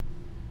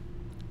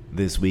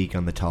This week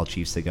on the Tall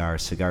Chief Cigar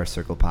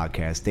Circle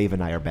podcast, Dave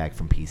and I are back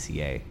from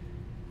PCA.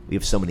 We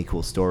have so many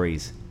cool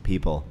stories,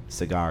 people,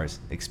 cigars,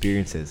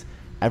 experiences,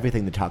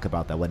 everything to talk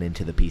about that went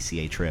into the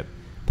PCA trip.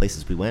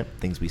 Places we went,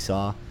 things we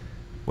saw.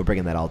 We're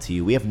bringing that all to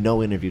you. We have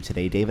no interview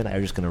today. Dave and I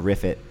are just going to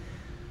riff it,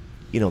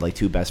 like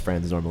two best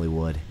friends normally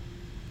would.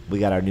 We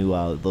got our new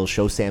little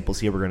show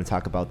samples here. We're going to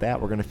talk about that.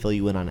 We're going to fill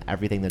you in on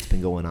everything that's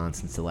been going on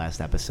since the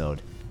last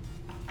episode.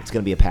 It's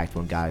going to be a packed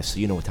one, guys, so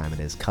you know what time it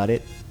is. Cut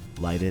it,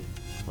 light it,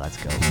 let's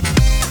go.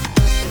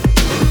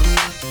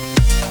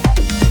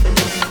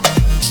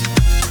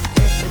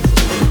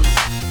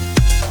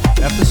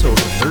 Episode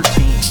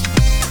 13.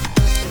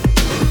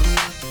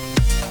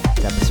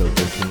 Episode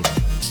 13.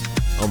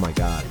 Oh my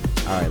god.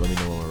 Alright, let me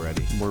know when we're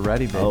ready. We're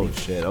ready, baby. Oh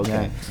shit,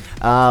 okay.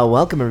 Yeah.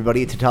 Welcome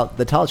everybody to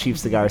the Tall Chief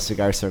Cigar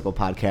Circle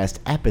podcast,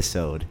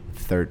 episode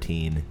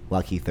 13.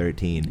 Lucky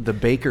 13. The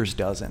baker's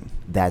dozen.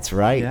 That's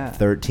right, yeah.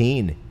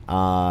 13.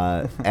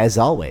 As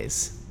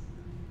always,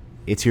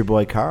 it's your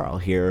boy Carl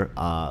here,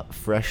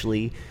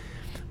 freshly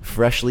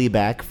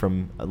back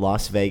from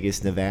Las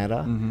Vegas,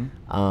 Nevada.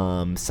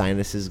 Mm-hmm.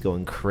 Sinuses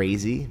going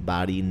crazy,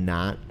 body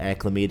not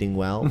acclimating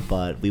well,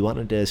 but we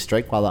wanted to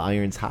strike while the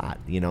iron's hot.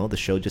 The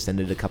show just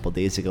ended a couple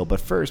days ago.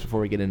 But first, before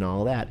we get into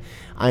all that,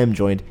 I am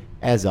joined,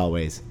 as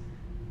always,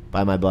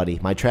 by my buddy,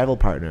 my travel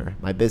partner,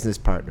 my business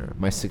partner,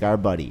 my cigar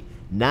buddy.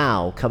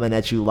 Now coming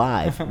at you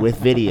live with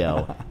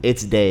video,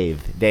 it's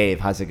Dave.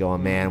 Dave, how's it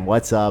going, man?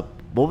 What's up?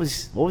 What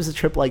was the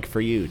trip like for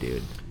you,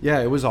 dude?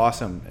 Yeah, it was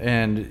awesome.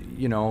 And,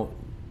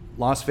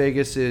 Las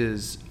Vegas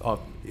is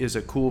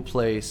a cool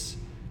place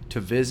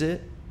to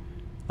visit.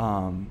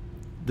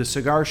 The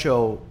cigar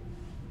show,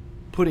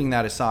 putting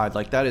that aside,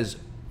 that is,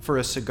 for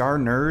a cigar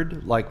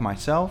nerd like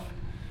myself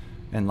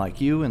and like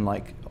you and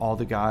like all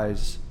the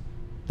guys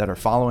that are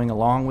following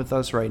along with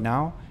us right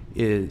now,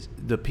 is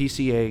the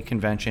PCA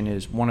convention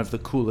is one of the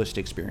coolest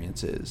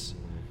experiences.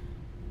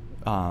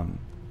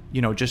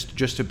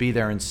 Just to be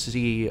there and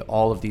see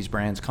all of these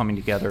brands coming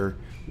together,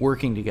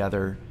 working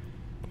together,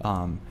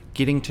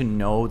 getting to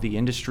know the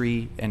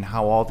industry and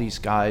how all these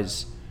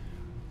guys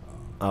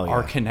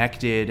are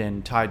connected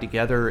and tied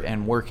together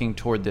and working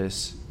toward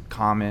this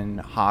common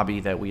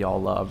hobby that we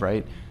all love,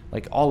 right?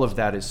 All of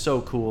that is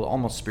so cool,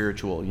 almost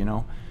spiritual,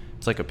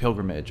 It's like a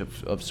pilgrimage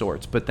of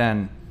sorts. But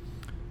then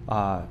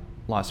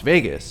Las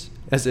Vegas,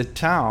 as a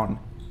town,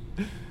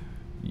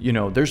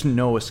 there's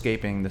no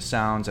escaping the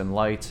sounds and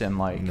lights and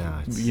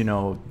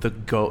the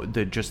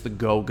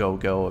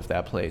go of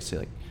that place.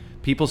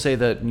 People say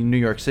that New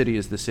York City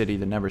is the city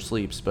that never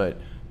sleeps, but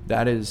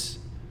that is,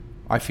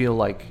 I feel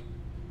like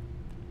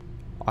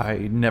I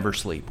never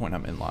sleep when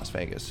I'm in Las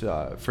Vegas.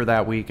 For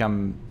that week,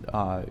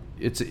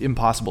 it's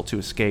impossible to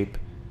escape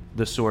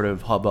the sort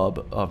of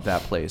hubbub of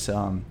that place.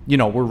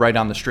 We're right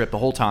on the strip the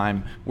whole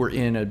time. We're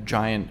in a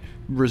giant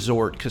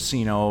resort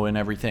casino and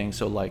everything.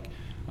 So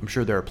I'm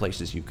sure there are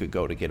places you could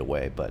go to get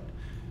away, but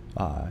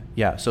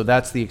so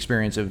that's the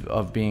experience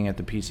of being at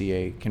the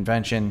PCA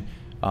convention.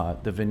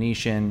 The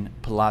Venetian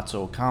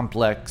Palazzo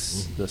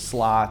complex, the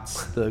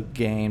slots, the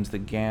games, the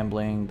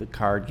gambling, the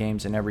card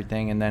games and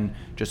everything, and then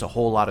just a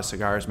whole lot of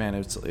cigars, man.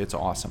 It's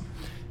awesome.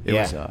 It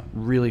was a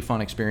really fun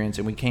experience,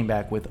 and we came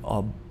back with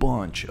a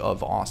bunch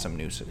of awesome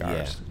new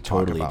cigars. Yeah,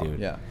 totally, dude.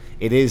 Yeah.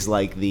 It is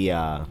like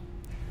I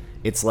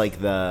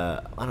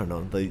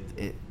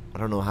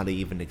don't know how to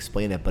even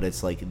explain it, but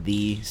it's like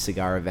the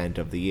cigar event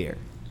of the year.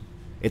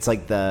 It's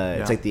like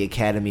it's like the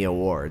Academy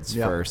Awards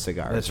for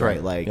cigars. That's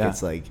right.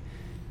 It's like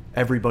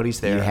everybody's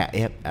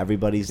there.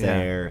 Everybody's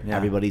there. Yeah.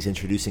 Everybody's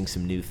introducing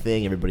some new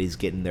thing. Everybody's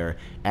getting their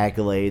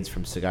accolades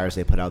from cigars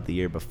they put out the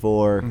year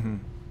before. Mm-hmm.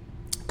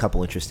 A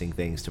couple interesting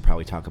things to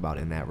probably talk about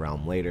in that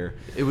realm later.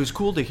 It was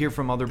cool to hear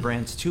from other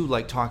brands too,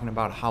 talking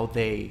about how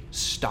they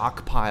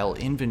stockpile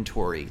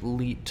inventory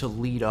to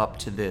lead up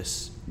to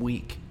this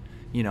week.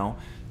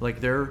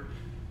 They're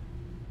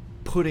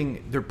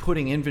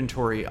putting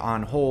inventory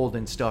on hold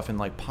and stuff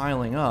and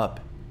piling up,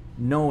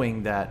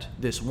 knowing that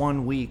this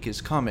 1 week is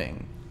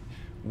coming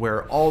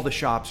where all the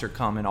shops are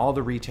coming, all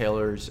the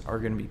retailers are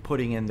going to be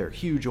putting in their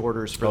huge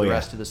orders for the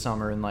rest of the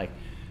summer and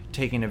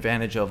taking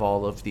advantage of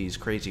all of these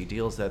crazy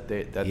deals that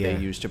they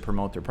use to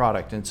promote their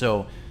product. And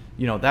so,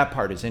 that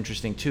part is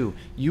interesting too.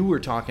 You were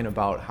talking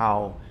about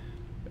how,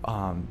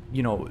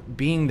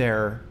 being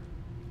there,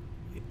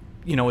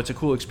 it's a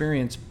cool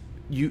experience.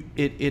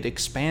 It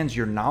expands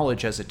your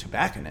knowledge as a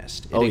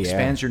tobacconist. It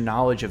expands your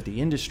knowledge of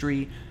the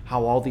industry,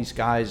 how all these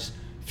guys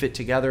fit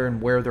together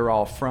and where they're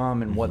all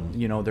from and what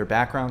their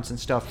backgrounds and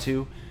stuff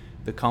too.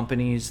 The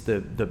companies,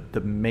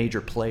 the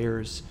major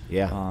players.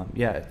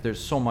 There's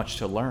so much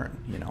to learn.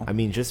 I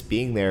mean, just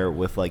being there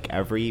with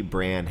every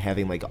brand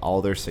having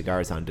all their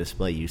cigars on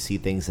display, you see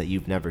things that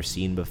you've never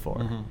seen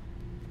before.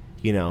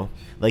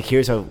 Mm-hmm.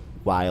 Here's a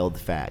wild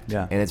fact,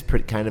 and it's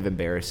kind of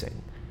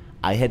embarrassing.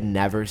 I had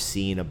never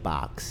seen a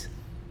box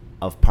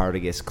of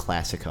Partagas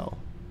Classico.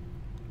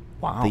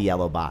 Wow. The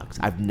yellow box.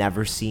 I've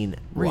never seen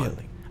one.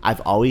 Really?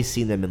 I've always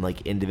seen them in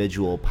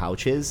individual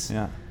pouches.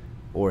 Yeah.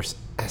 Or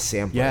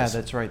samples. Yeah,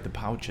 that's right. The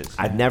pouches.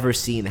 I've never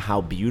seen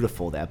how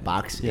beautiful that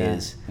box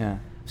is. Yeah.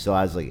 So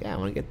I was like, yeah, I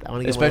want to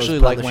get especially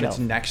one of those like when it's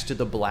next to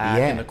the black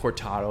and the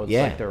Cortado. It's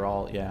like they're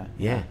all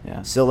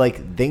yeah. So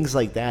like things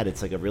like that,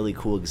 it's like a really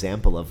cool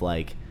example of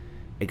like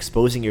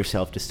exposing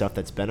yourself to stuff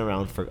that's been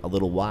around for a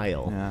little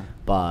while,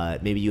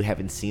 but maybe you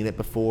haven't seen it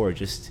before. Or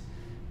just,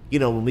 you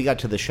know, when we got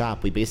to the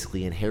shop, we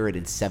basically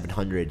inherited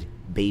 700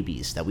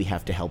 babies that we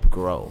have to help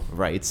grow,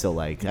 right? So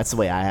like that's the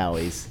way I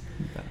always.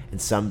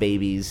 And some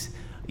babies,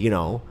 you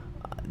know,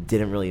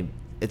 didn't really.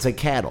 It's like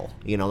cattle,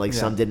 you know, like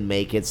some didn't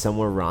make it, some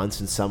were runts,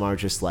 and some are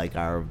just like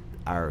our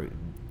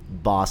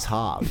boss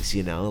hogs,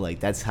 you know, like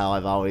that's how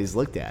I've always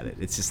looked at it.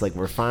 It's just like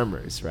we're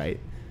farmers, right?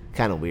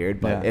 Kind of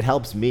weird, but it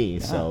helps me.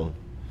 So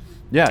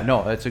yeah,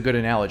 no, it's a good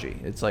analogy.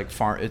 It's like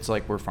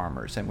we're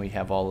farmers and we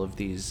have all of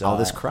these all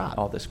this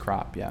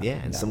crop. Yeah,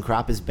 and some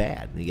crop is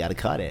bad. You got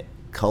to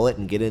cull it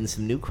and get in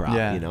some new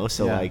crop, you know.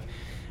 So like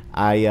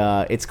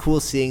it's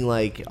cool seeing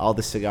like all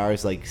the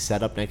cigars like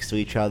set up next to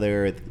each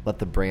other. Let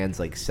the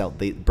brands like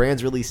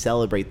brands really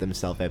celebrate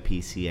themselves at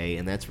PCA,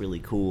 and that's really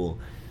cool.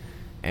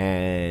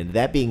 And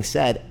that being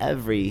said,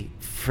 every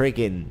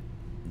friggin'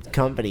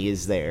 company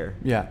is there.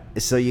 Yeah.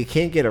 So you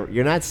can't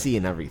you're not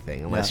seeing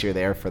everything unless you're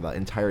there for the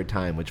entire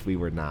time, which we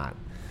were not.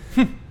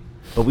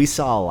 But we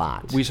saw a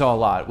lot. We did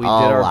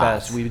our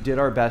best. We did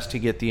our best to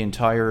get the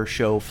entire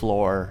show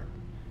floor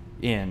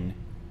in,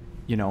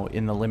 you know,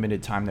 in the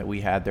limited time that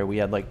we had there. We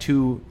had like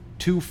two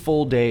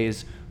full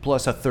days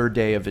plus a third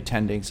day of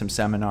attending some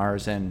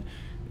seminars and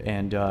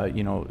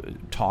you know,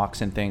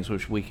 talks and things,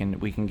 which we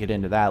can get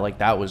into that. Like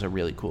that was a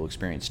really cool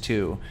experience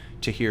too,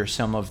 to hear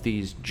some of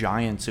these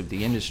giants of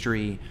the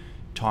industry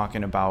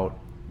talking about,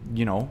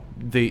 you know,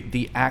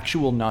 the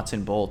actual nuts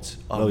and bolts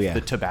of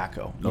the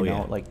tobacco. You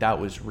know, like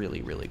that was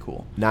really, really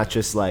cool. Not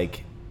just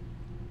like,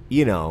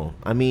 you know,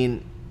 I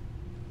mean,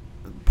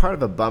 part of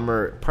the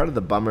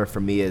bummer for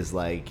me is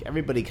like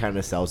everybody kind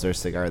of sells their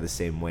cigar the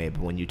same way,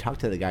 but when you talk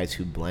to the guys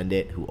who blend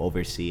it, who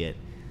oversee it,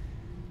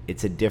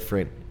 it's a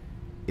different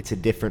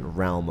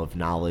realm of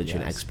knowledge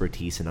and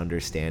expertise and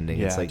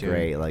understanding. It's like,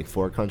 great, like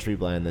 4-country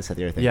blend, this, that,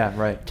 the other thing. Yeah,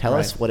 right. Tell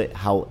us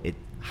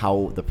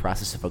how the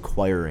process of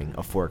acquiring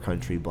a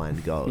 4-country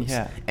blend goes,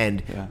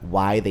 and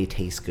why they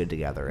taste good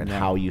together, and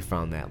how you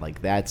found that.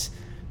 Like that's,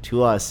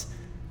 to us,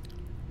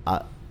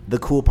 the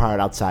cool part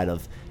outside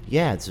of,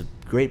 it's a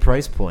great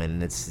price point,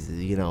 and it's,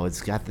 you know,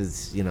 it's got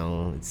this, you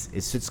know,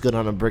 it sits good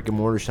on a brick and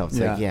mortar shelf. It's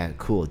like,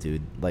 cool,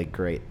 dude, like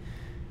great.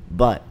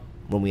 But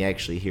when we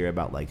actually hear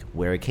about like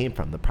where it came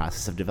from, the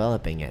process of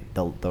developing it,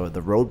 the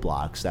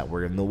roadblocks that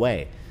were in the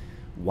way,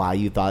 why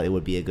you thought it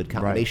would be a good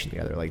combination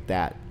together, like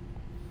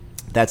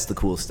that's the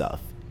cool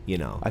stuff, you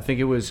know. I think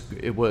it was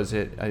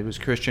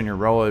Christian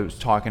Eroa who was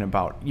talking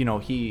about, you know,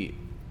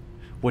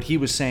 what he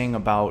was saying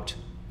about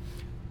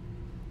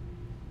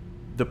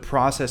the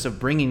process of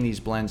bringing these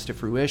blends to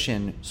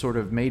fruition sort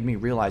of made me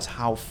realize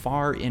how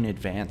far in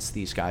advance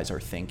these guys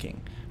are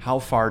thinking, how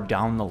far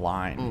down the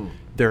line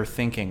they're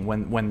thinking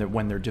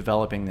when they're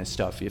developing this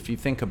stuff. If you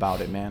think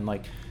about it, man,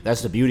 like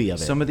that's the beauty of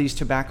it. Some of these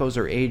tobaccos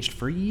are aged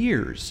for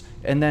years,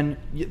 and then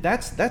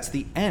that's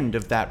the end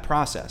of that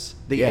process.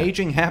 The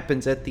aging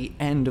happens at the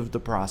end of the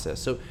process.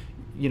 So,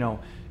 you know,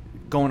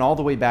 going all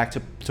the way back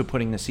to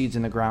putting the seeds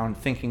in the ground,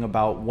 thinking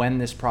about when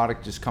this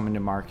product is coming to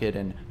market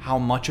and how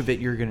much of it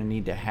you're going to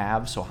need to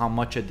have. So how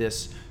much of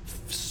this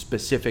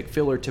specific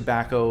filler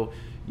tobacco,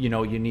 you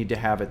know, you need to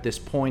have at this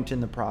point in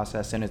the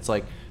process. And it's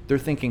like they're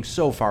thinking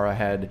so far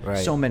ahead,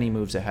 so many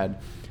moves ahead.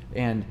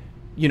 And,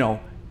 you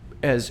know,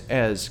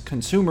 as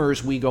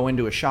consumers, we go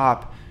into a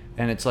shop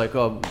and it's like,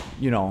 oh,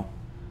 you know,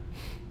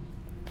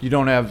 you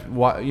don't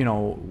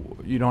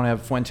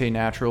have Fuente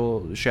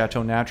Natural,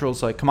 Chateau Natural.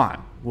 It's like, come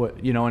on,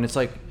 what, you know? And it's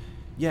like,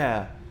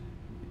 yeah,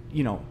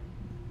 you know,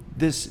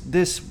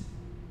 this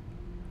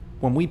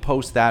when we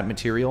post that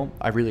material,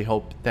 I really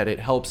hope that it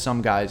helps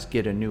some guys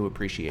get a new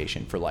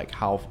appreciation for like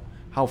how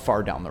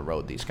far down the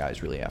road these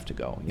guys really have to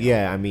go. You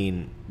know? I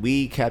mean,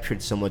 we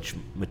captured so much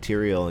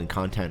material and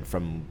content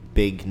from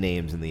big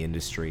names in the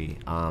industry,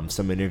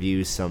 some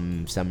interviews,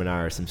 some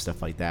seminars, some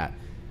stuff like that.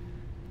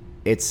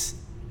 It's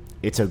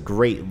a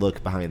great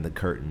look behind the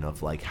curtain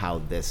of like how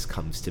this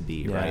comes to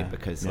be, right?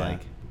 Because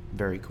like,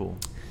 very cool.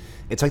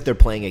 It's like they're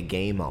playing a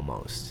game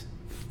almost.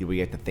 We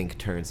get to think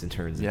turns and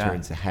turns and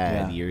turns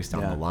ahead, years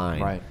down the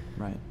line.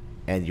 Right.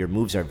 And your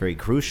moves are very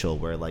crucial,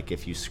 where like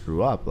if you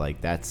screw up,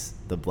 like that's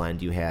the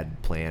blend you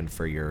had planned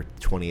for your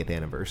 20th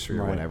anniversary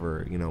or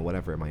whatever, you know,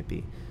 whatever it might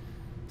be.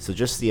 So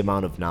just the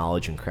amount of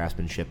knowledge and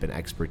craftsmanship and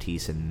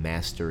expertise and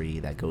mastery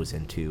that goes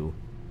into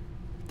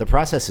the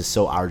process is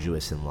so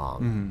arduous and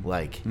long.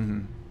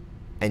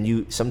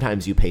 And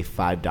sometimes you pay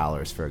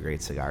 $5 for a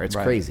great cigar. It's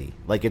crazy.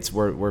 Like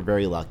we're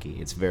very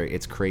lucky.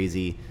 It's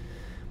crazy,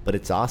 but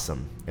it's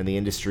awesome. And the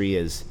industry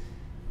is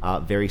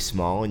very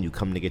small, and you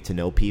come to get to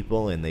know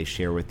people, and they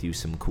share with you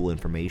some cool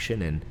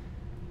information. And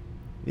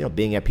you know,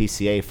 being at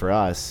PCA for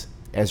us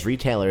as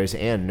retailers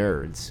and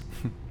nerds,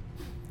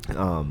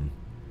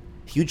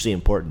 hugely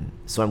important.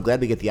 So I'm glad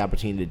we get the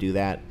opportunity to do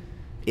that.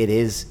 It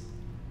is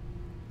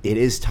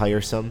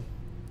tiresome.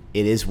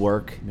 It is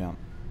work. Yeah.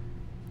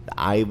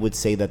 I would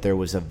say that there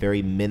was a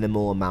very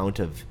minimal amount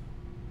of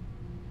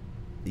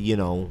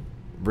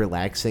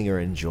relaxing or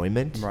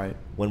enjoyment right.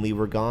 when we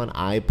were gone.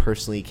 I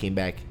personally came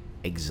back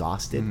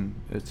exhausted.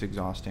 It's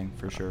exhausting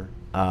for sure.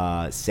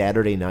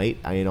 Saturday night,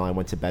 I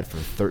went to bed for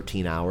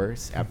 13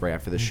 hours right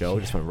after the show.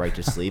 Just went right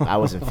to sleep. I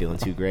wasn't feeling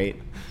too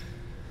great.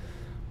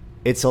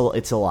 It's a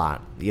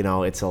lot,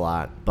 it's a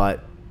lot.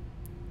 But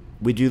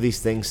we do these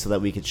things so that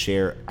we could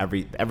share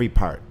every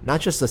part, not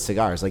just the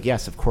cigars. Like,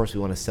 yes, of course, we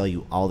want to sell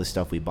you all the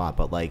stuff we bought,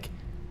 but like,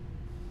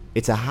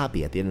 it's a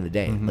hobby at the end of the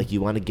day. Like, you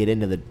want to get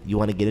into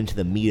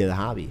the meat of the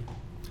hobby,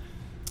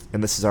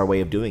 and this is our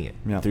way of doing it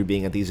through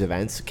being at these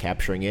events,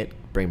 capturing it,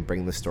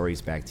 bring the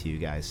stories back to you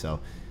guys. So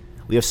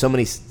we have so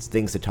many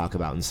things to talk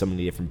about, and so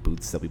many different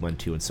booths that we went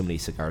to, and so many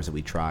cigars that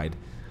we tried.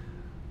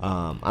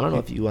 I don't know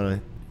if you want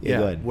to. Yeah,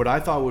 go ahead. What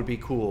I thought would be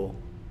cool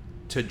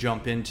to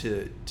jump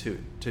into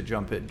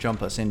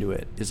jump us into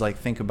it is like,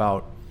 think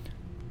about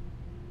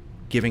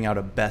giving out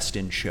a best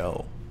in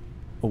show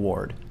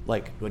award.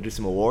 Like, you want to do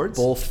some awards?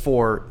 Both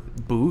for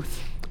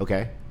booth,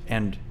 okay,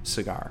 and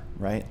cigar,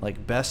 right?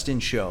 Like, best in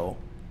show,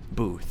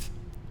 booth.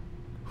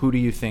 Who do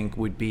you think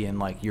would be in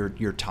like your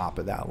top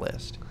of that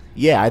list?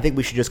 Yeah, I think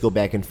we should just go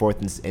back and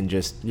forth and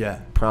just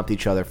prompt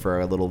each other for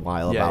a little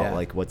while about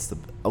like what's the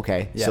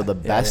so the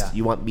best.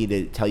 You want me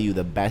to tell you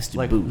the best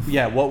booth?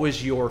 Yeah.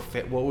 What's the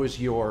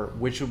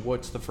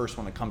first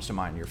one that comes to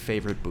mind? Your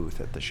favorite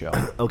booth at the show?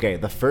 Okay,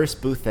 the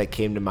first booth that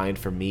came to mind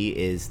for me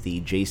is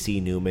the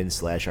J.C. Newman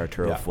 /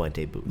 Arturo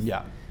Fuente booth.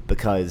 Yeah,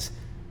 because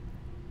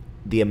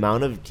the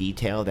amount of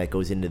detail that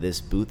goes into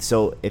this booth.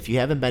 So if you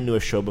haven't been to a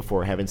show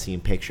before, haven't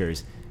seen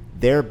pictures,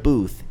 their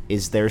booth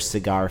is their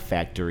cigar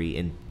factory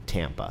in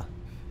Tampa,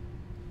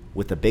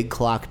 with a big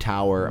clock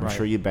tower. I'm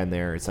sure you've been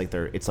there. It's like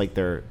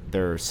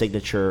their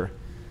signature,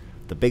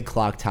 the big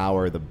clock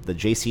tower, the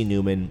J.C.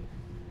 Newman,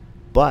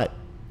 but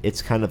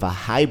it's kind of a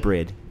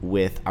hybrid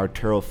with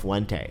Arturo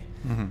Fuente.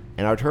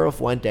 And Arturo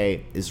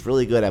Fuente is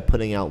really good at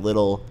putting out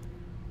little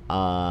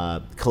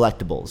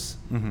collectibles,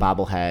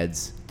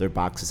 bobbleheads. Their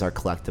boxes are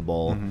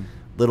collectible.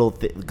 Little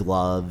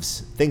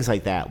gloves, things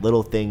like that.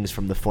 Little things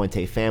from the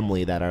Fuente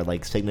family that are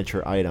like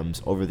signature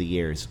items over the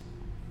years.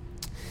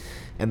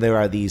 And there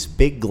are these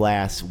big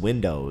glass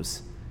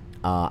windows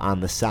on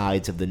the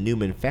sides of the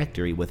Newman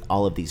factory with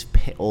all of these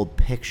old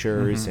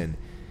pictures and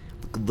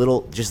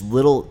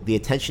the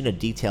attention to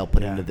detail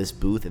put into this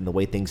booth, and the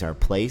way things are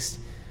placed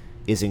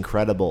is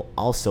incredible.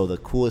 Also, the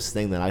coolest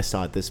thing that I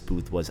saw at this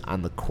booth was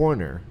on the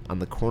corner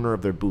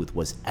of their booth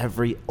was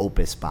every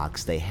Opus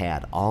box they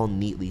had, all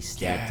neatly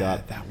stacked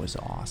up. That was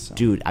awesome.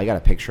 Dude, I got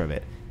a picture of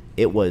it.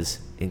 It was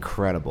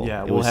incredible.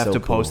 Yeah, we'll have to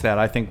post that.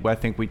 I think I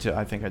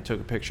took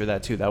a picture of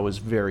that too. That was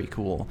very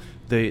cool.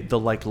 The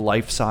like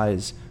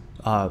life-size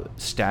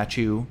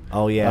statue.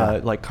 Oh yeah.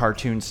 Like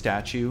cartoon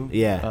statue.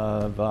 Yeah.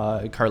 Of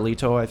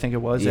Carlito, I think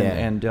it was. Yeah.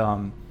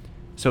 And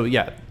so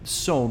yeah,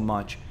 so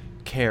much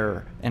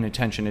care and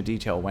attention to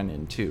detail went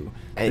into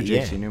the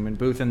J.C. Newman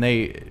booth, and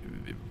they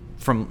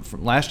from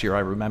last year I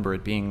remember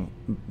it being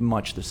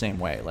much the same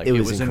way. Like, it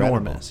was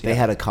enormous. They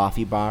had a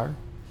coffee bar.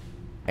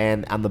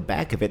 And on the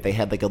back of it, they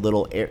had like a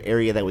little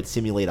area that would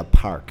simulate a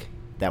park.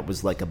 That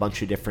was like a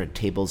bunch of different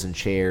tables and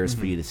chairs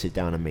for you to sit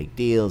down and make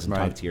deals and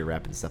talk to your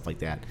rep and stuff like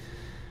that.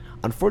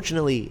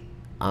 Unfortunately,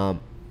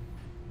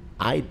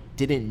 I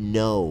didn't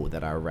know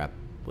that our rep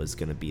was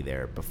going to be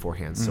there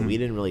beforehand, so we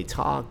didn't really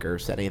talk or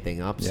set anything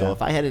up. So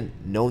if I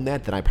hadn't known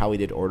that, then I probably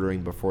did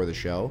ordering before the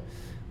show.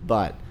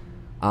 But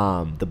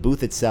the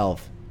booth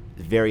itself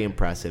is very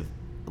impressive.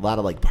 A lot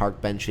of like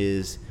park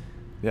benches.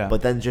 Yeah.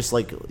 But then just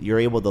like you're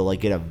able to like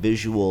get a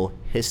visual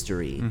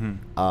history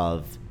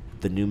of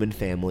the Newman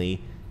family,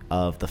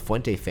 of the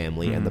Fuente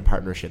family, and the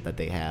partnership that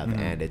they have,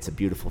 and it's a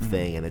beautiful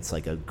thing, and it's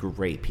like a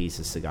great piece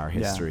of cigar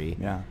history.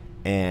 Yeah.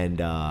 And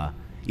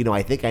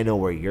I think I know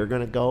where you're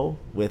gonna go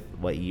with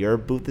what your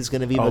booth is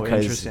gonna be,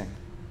 because interesting.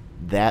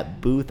 That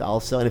booth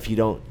also, and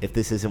if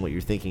this isn't what you're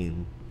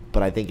thinking,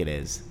 but I think it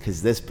is,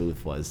 because this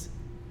booth was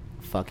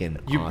fucking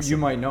awesome. You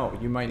might know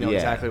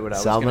exactly what I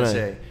was going to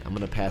say. I'm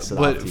going to pass it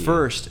off to you. But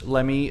first,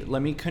 let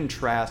me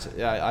contrast.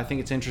 I think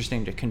it's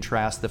interesting to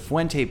contrast the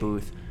Fuente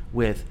booth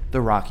with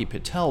the Rocky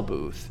Patel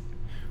booth,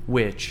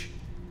 which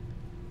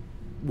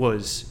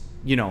was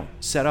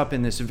set up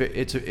in this.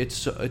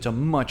 It's a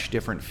much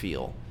different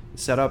feel.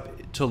 Set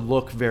up to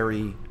look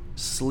very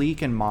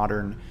sleek and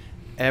modern.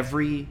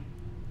 Every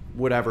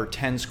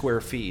 10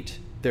 square feet,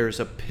 there's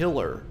a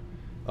pillar,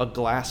 a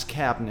glass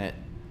cabinet,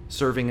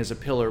 serving as a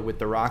pillar with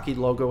the Rocky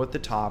logo at the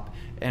top,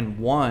 and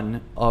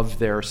one of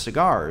their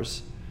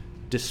cigars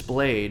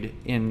displayed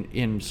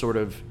in sort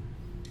of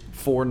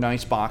 4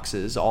 nice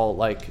boxes, all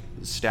like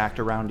stacked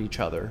around each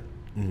other.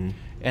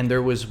 And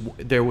there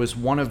was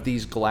one of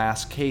these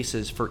glass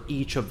cases for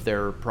each of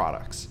their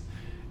products,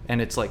 and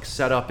it's like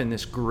set up in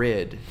this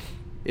grid.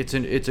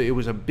 It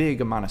was a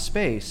big amount of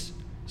space,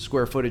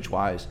 square footage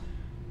wise,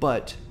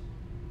 but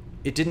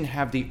it didn't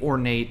have the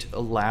ornate,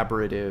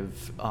 elaborate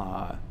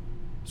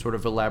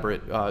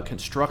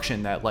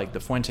construction that like the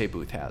Fuente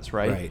booth has,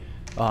 right?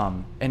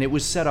 And it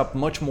was set up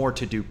much more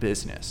to do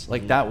business.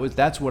 Like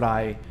that's what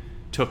I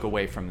took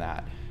away from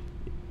that.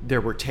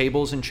 There were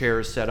tables and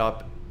chairs set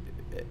up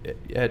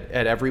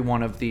at every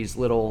one of these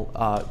little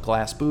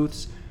glass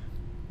booths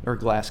or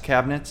glass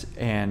cabinets,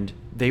 and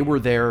they were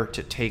there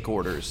to take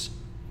orders.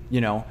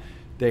 You know,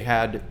 they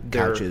had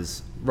their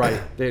couches.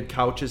 Right. They had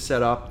couches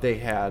set up. They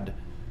had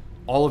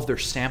all of their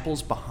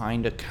samples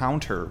behind a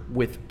counter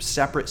with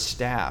separate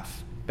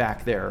staff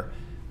back there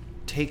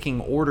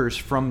taking orders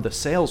from the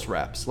sales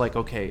reps. Like,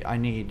 okay, I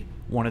need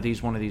one of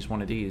these, one of these,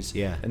 one of these.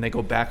 Yeah. And they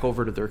go back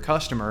over to their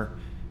customer,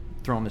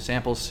 throw them the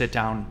samples, sit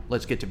down,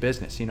 let's get to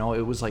business. You know,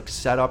 it was like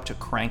set up to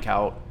crank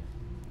out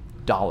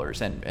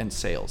dollars and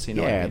sales. You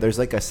know what I mean? There's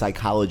like a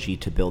psychology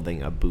to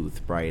building a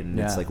booth, right? And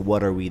it's like,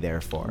 what are we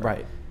there for?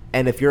 Right.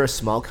 And if you're a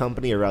small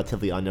company, a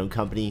relatively unknown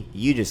company,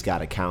 you just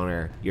got a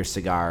counter, your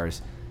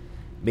cigars,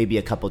 maybe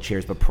a couple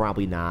chairs, but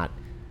probably not.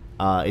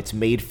 It's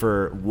made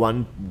for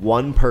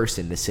one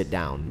person to sit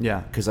down.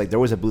 Yeah. Because like there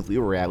was a booth we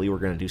were at, we were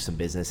going to do some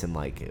business, and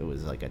like it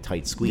was like a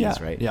tight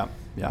squeeze, right? Yeah.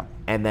 Yeah.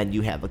 And then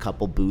you have a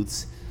couple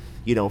booths.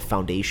 You know,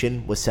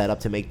 Foundation was set up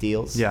to make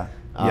deals. Yeah.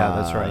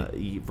 Yeah, that's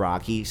right.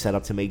 Rocky set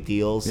up to make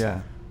deals.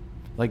 Yeah.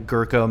 Like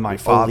Gurkha, my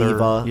father.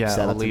 Oliva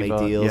set up to make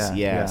deals.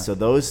 Yeah. So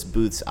those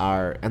booths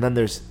are, and then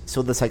there's,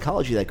 so the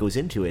psychology that goes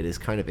into it is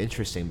kind of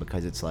interesting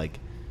because it's like,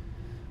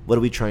 what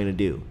are we trying to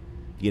do?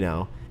 You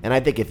know? And I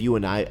think if you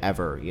and I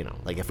ever, you know,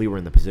 like if we were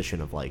in the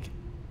position of like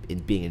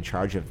being in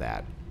charge of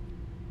that,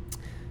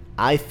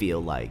 I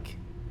feel like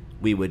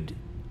we would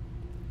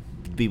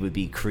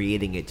be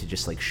creating it to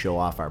just like show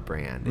off our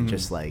brand and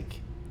just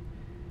like,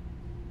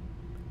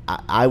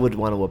 I would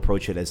want to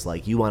approach it as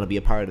like, you want to be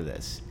a part of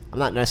this. I'm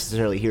not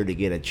necessarily here to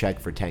get a check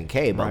for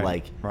 $10K,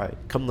 but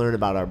come learn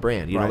about our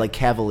brand. You know, like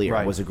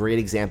Cavalier was a great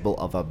example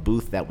of a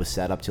booth that was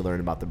set up to learn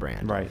about the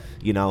brand. Right.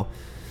 You know,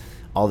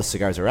 all the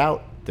cigars are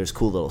out. There's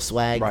cool little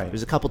swag. Right.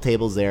 There's a couple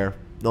tables there.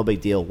 No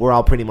big deal. We're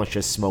all pretty much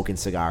just smoking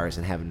cigars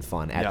and having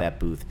fun at that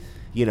booth.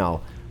 You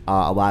know,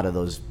 a lot of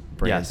those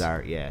brands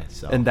are,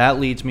 So. And that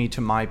leads me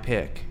to my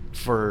pick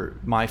for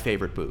my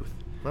favorite booth,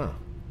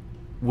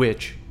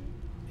 which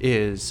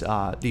is the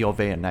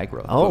Oveja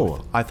Negra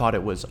booth. I thought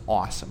it was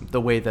awesome,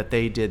 the way that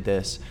they did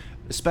this,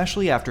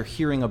 especially after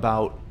hearing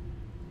about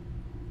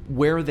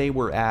where they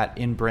were at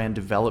in brand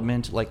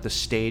development, like the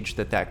stage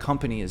that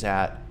company is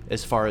at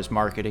as far as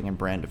marketing and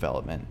brand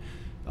development.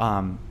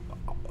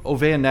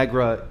 Oveja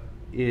Negra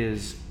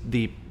is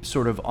the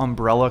sort of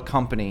umbrella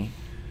company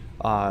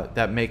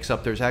that makes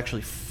up, there's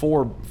actually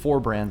four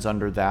brands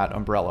under that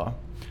umbrella.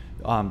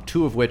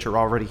 Two of which are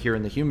already here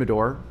in the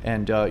humidor,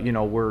 and you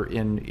know, we're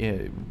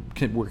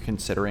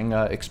considering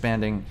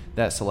expanding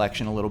that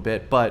selection a little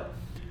bit. But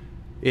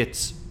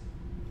it's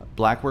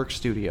Blackwork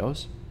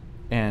Studios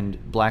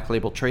and Black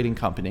Label Trading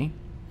Company,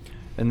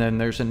 and then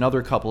there's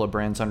another couple of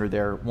brands under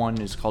there. One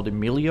is called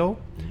Emilio,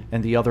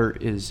 and the other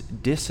is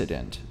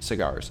Dissident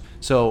Cigars.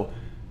 So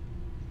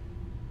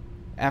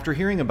after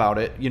hearing about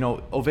it, you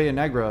know, Oveja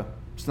Negra,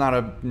 it's not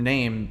a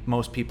name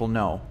most people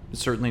know.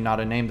 It's certainly not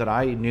a name that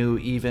I knew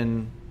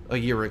even a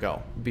year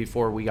ago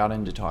before we got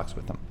into talks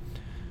with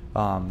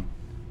them.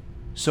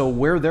 So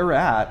where they're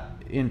at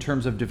in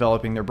terms of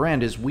developing their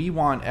brand is, we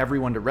want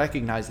everyone to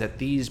recognize that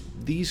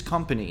these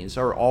companies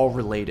are all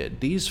related.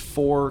 These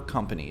four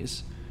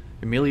companies,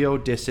 Emilio,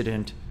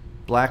 Dissident,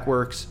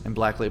 Blackworks, and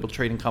Black Label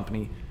Trading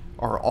Company,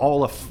 are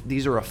all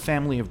these are a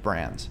family of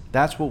brands.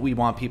 That's what we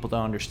want people to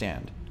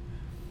understand.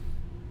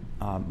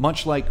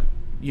 Much like,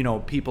 you know,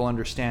 people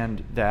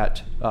understand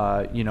that,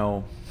 you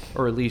know,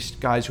 or at least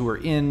guys who are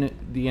in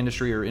the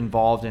industry or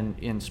involved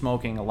in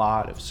smoking a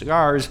lot of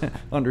cigars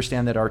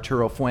understand that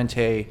Arturo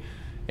Fuente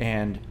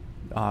and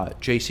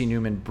J.C.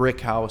 Newman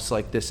Brickhouse,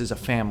 like, this is a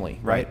family,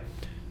 right?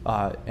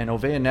 And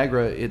Oveja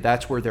Negra,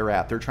 that's where they're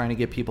at. They're trying to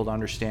get people to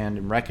understand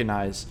and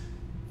recognize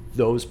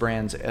those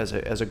brands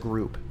as a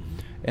group.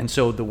 And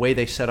so the way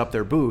they set up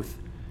their booth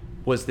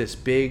was this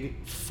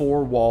big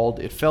four-walled,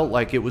 it felt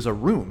like it was a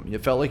room.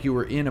 It felt like you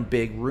were in a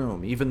big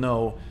room, even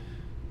though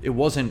it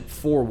wasn't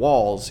four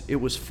walls, it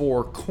was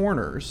four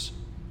corners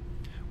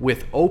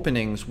with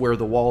openings where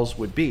the walls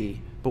would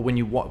be. But when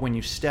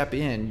you step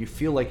in, you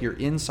feel like you're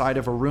inside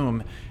of a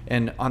room,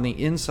 and on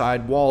the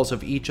inside walls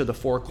of each of the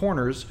four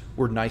corners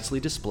were nicely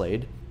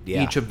displayed.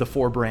 Yeah. Each of the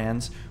four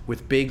brands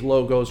with big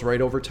logos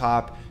right over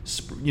top,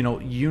 you know,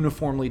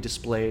 uniformly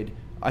displayed.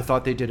 I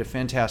thought they did a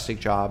fantastic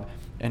job,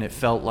 and it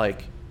felt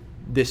like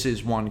this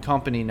is one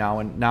company now,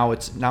 and now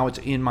it's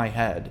in my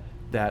head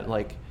that,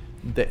 like,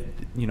 that,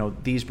 you know,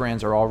 these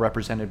brands are all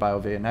represented by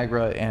Oveja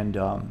Negra, and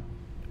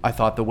I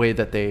thought the way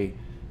that they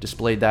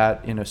displayed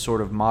that in a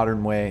sort of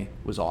modern way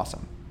was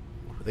awesome.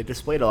 They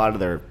displayed a lot of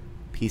their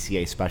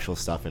PCA special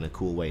stuff in a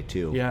cool way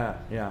too.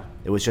 Yeah.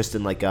 It was just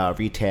in like a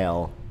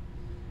retail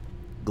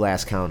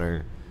glass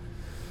counter,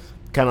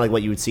 kind of like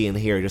what you would see in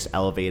here, just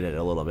elevated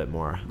a little bit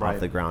more off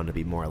the ground to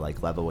be more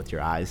like level with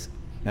your eyes.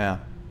 Yeah.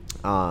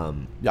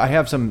 I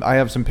have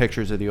some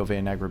pictures of the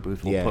Oveja Negra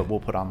booth. We'll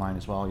put online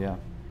as well. Yeah.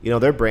 You know,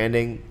 their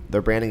branding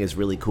is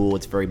really cool.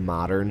 It's very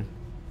modern.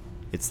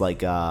 It's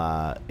like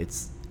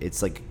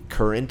it's like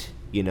current.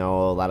 You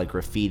know, a lot of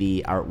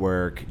graffiti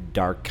artwork,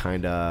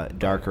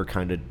 darker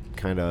kind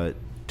of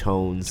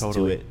tones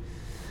to it.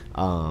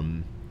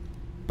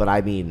 But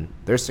I mean,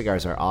 their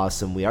cigars are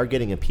awesome. We are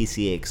getting a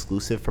PCA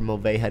exclusive from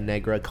Oveja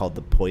Negra called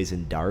the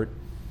Poison Dart.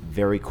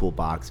 Very cool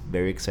box.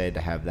 Very excited to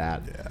have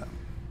that. Yeah.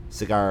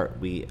 Cigar,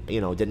 we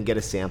didn't get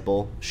a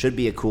sample. Should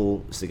be a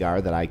cool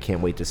cigar that I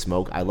can't wait to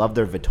smoke. I love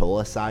their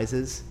Vitola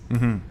sizes.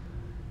 Mm-hmm.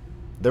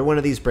 They're one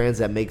of these brands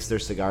that makes their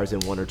cigars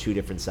in 1 or 2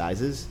 different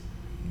sizes.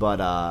 But,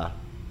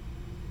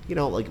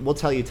 like we'll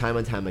tell you time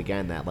and time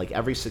again that like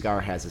every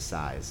cigar has a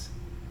size.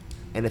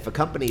 And if a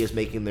company is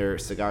making their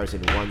cigars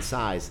in one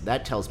size,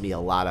 that tells me a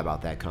lot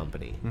about that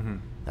company. Mm-hmm.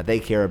 That they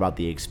care about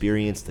the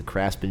experience, the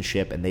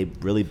craftsmanship, and they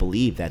really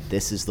believe that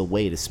this is the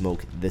way to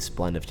smoke this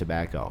blend of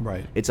tobacco.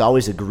 Right. It's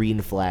always a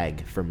green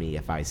flag for me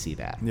if I see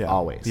that. Yeah.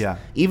 Always. Yeah.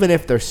 Even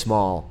if they're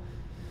smaller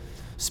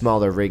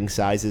ring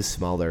sizes,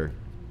 smaller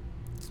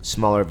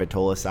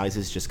Vitola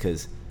sizes, just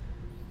because,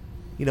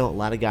 a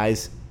lot of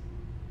guys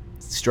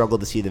struggle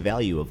to see the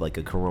value of like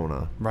a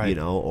Corona, right.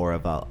 Or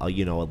of a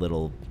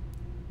little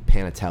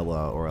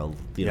Panatella or a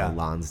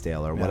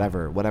Lonsdale or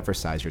Yeah. whatever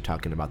size you're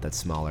talking about that's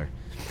smaller.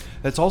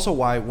 That's also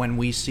why when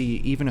we see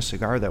even a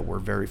cigar that we're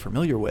very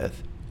familiar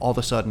with, all of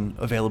a sudden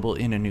available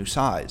in a new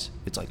size,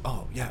 it's like,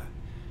 oh yeah,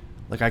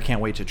 like I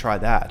can't wait to try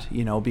that,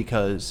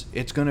 because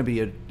it's going to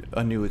be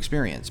a new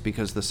experience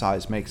because the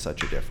size makes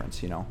such a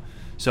difference,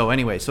 So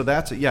anyway, so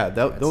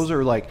those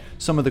are like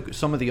some of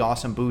the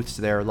awesome booths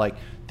there. Like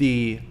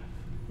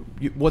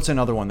what's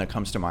another one that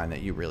comes to mind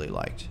that you really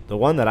liked? The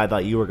one that I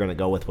thought you were going to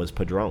go with was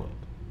Padron.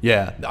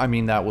 Yeah, I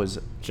mean that was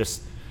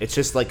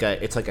it's like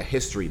a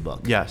history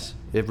book. Yes,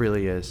 it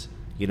really is.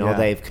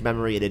 They've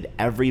commemorated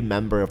every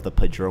member of the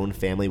Padron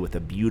family with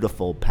a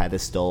beautiful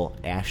pedestal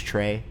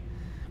ashtray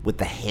with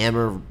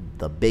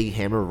the big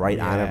hammer right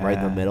on it, right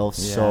in the middle.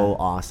 Yeah. So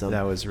awesome.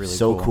 That was really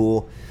so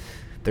cool.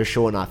 They're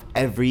showing off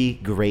every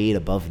grade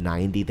above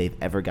 90 they've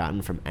ever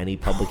gotten from any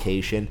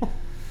publication.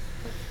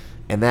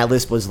 And that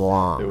list was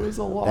long. It was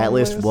a long That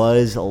list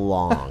was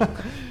long.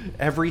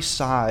 Every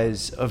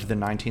size of the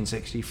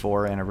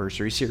 1964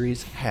 anniversary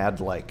series had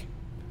like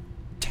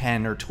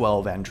 10 or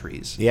 12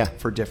 entries. Yeah.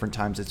 For different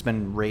times. It's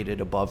been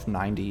rated above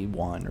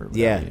 91 or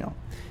whatever,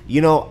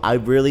 I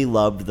really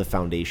loved the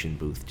Foundation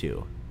booth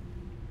too.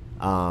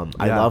 I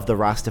love the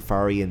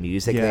Rastafarian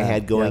music they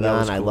had going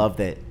on. Cool. I love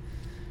that.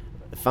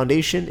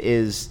 Foundation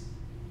is,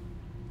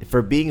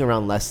 for being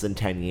around less than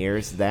 10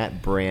 years,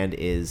 that brand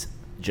is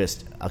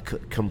just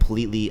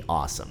completely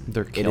awesome.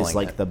 They're killing it. Is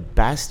like the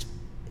best.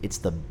 It's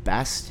the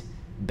best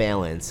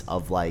balance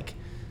of like,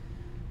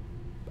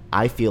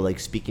 I feel like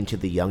speaking to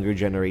the younger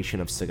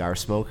generation of cigar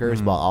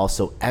smokers, while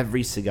also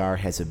every cigar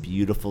has a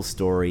beautiful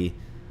story.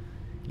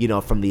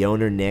 From the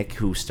owner Nick,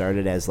 who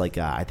started as like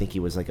I think he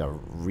was like a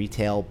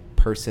retail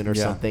person or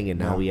something, and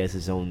now he has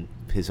his own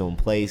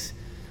place.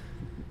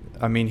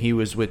 I mean, he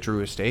was with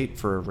Drew Estate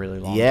for a really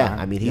long time. Yeah,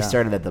 I mean, he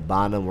started at the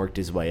bottom, worked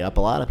his way up.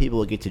 A lot of people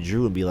will get to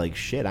Drew and be like,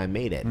 shit, I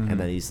made it. And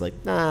then he's like,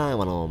 nah, I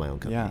want to own my own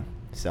company. Yeah.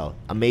 So,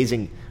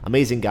 amazing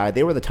guy.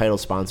 They were the title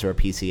sponsor of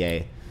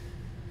PCA.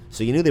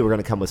 So you knew they were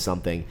going to come with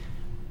something.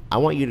 I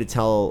want you to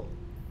tell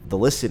the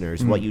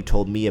listeners what you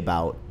told me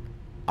about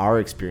our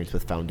experience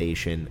with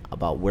Foundation,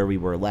 about where we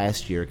were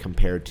last year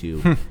compared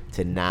to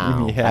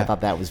now. Yeah. I thought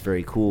that was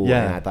very cool,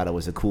 and I thought it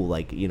was a cool,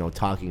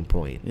 talking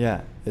point.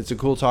 Yeah, it's a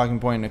cool talking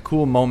point and a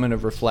cool moment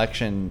of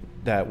reflection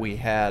that we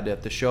had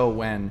at the show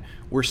when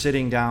we're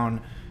sitting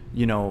down,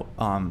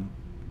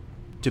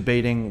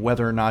 debating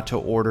whether or not to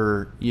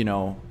order,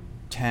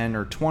 10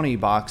 or 20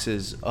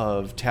 boxes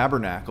of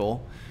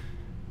Tabernacle.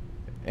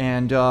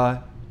 And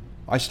I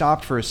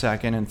stopped for a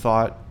second and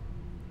thought,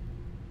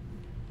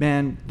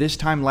 man, this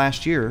time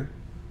last year,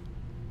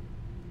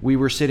 we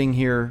were sitting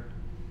here,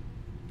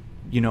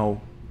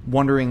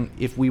 wondering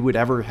if we would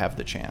ever have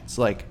the chance,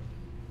 like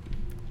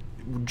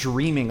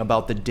dreaming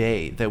about the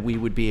day that we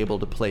would be able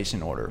to place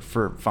an order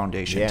for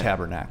Foundation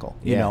Tabernacle.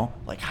 You know,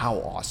 like how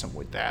awesome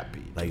would that be?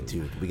 Dude? Like,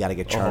 dude, we got to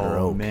get Charter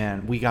Oak. Oh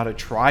man, we got to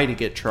try to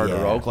get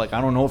Charter Oak. Like,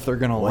 I don't know if they're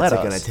gonna let us.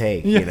 What's it gonna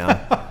take? You know.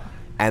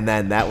 And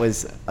then that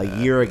was a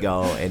year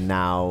ago, and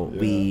now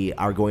we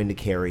are going to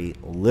carry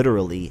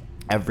literally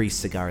every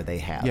cigar they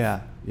have.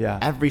 Yeah.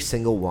 Every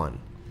single one.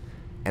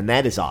 And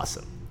that is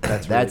awesome.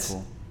 That's really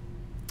cool.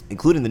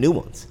 Including the new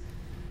ones.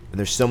 And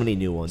there's so many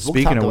new ones.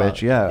 Speaking of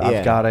which,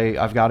 I've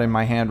got in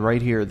my hand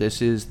right here.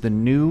 This is the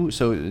new,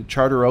 so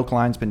Charter Oak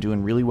line's been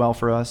doing really well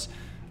for us.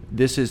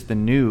 This is the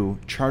new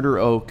Charter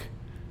Oak,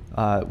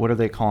 what are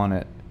they calling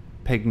it?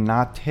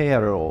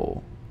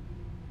 Pegnataro.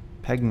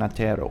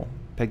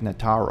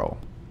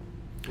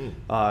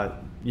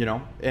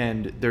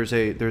 And there's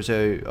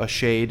a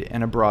shade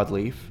and a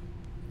broadleaf.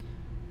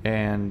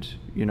 And,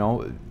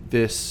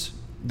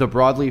 the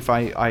broadleaf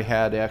I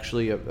had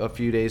actually a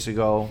few days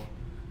ago.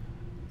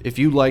 If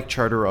you like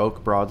Charter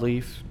Oak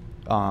broadleaf,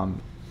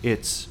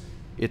 it's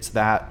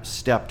that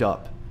stepped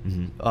up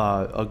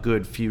a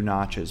good few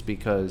notches,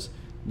 because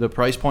the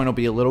price point will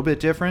be a little bit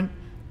different,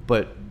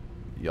 but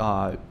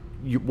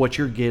what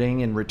you're getting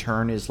in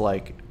return is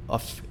like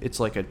it's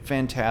like a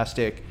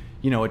fantastic,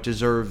 it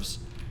deserves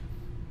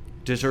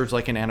deserves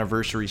like an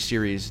anniversary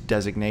series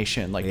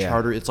designation, like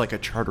Charter. It's like a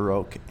Charter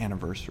Oak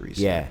anniversary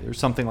series or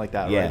something like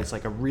that, right? It's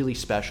like a really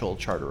special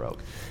Charter Oak,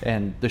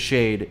 and the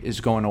shade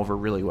is going over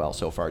really well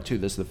so far too.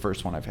 This is the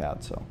first one I've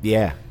had, so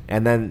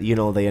and then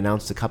they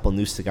announced a couple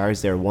new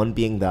cigars there. One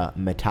being the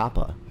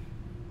Metapa,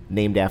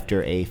 named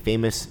after a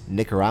famous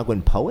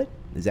Nicaraguan poet.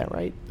 Is that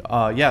right?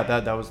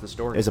 That was the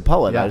story. It was a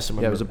poet. Yeah, it was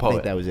a poet. I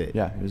think that was it.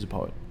 Yeah, it was a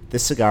poet.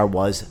 This cigar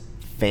was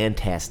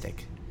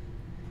fantastic.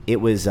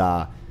 It was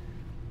so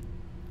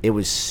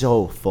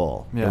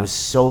full. Yeah. It was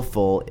so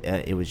full.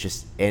 It was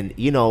just, and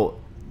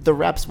the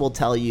reps will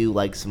tell you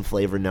like some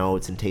flavor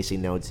notes and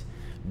tasting notes.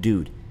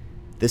 Dude,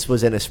 this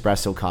was an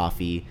espresso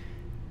coffee.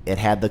 It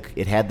had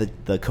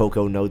the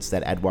cocoa notes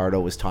that Eduardo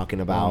was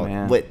talking about. Oh,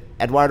 man. What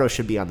Eduardo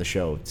should be on the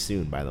show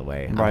soon, by the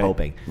way. I'm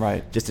hoping.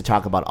 Right. Just to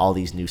talk about all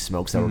these new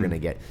smokes that we're gonna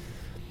get.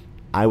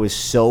 I was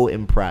so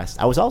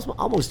impressed. I was also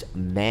almost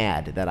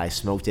mad that I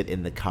smoked it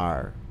in the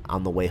car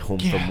on the way home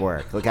from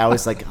work. Like I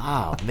was like,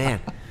 oh man,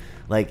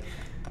 like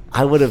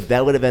that would have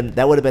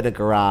been a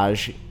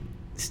garage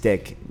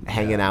stick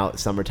hanging out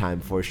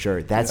summertime for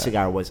sure. That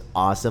cigar was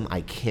awesome.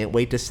 I can't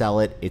wait to sell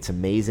it. It's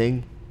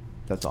amazing.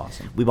 That's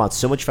awesome. We bought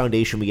so much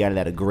foundation. We got it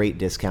at a great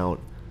discount.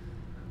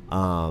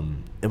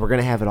 And we're going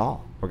to have it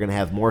all. We're going to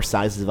have more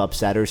sizes of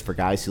upsetters for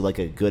guys who like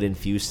a good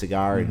infused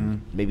cigar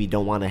and maybe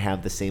don't want to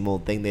have the same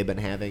old thing they've been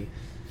having.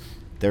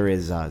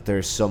 There's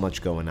so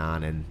much going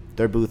on, and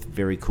their booth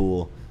very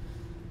cool.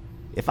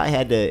 If I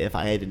had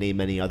to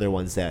name any other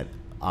ones that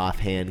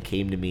offhand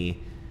came to me,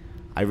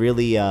 I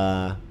really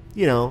a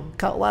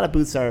lot of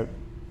booths are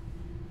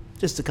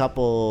just a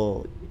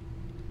couple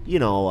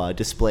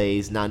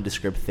displays,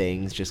 nondescript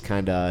things, just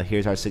kind of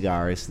here's our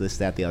cigars, this,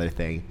 that, the other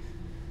thing.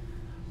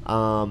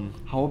 How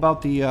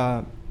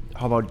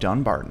about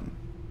Dunbarton?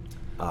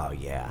 Oh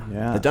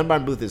yeah. The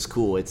Dunbarton booth is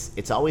cool.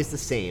 It's always the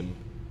same,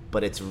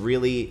 but it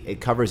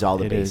covers all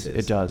the bases.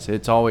 It does.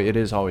 It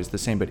is always the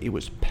same, but it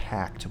was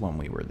packed when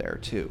we were there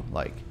too.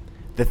 Like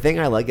the thing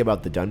I like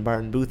about the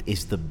Dunbarton booth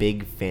is the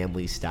big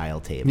family style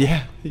table.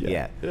 Yeah.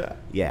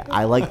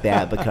 I like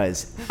that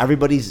because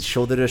everybody's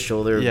shoulder to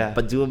shoulder,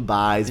 but doing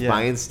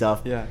buying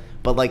stuff. Yeah.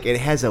 But like it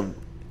has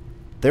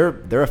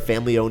they're a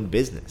family owned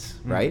business,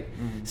 right?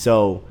 Mm-hmm.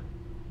 So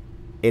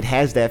it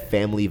has that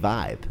family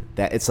vibe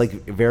that it's like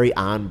very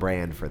on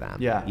brand for them.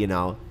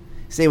 Yeah.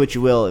 Say what you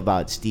will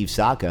about Steve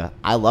Saka.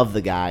 I love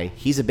the guy.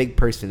 He's a big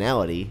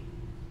personality.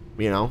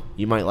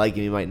 You might like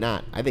him, you might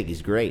not. I think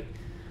he's great.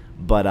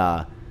 But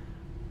I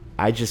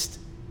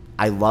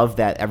love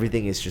that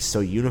everything is just so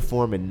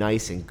uniform and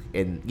nice,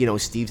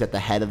 and Steve's at the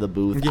head of the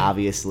booth,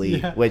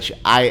 obviously, which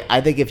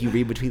I think if you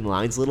read between the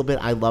lines a little bit,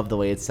 I love the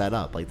way it's set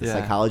up. Like the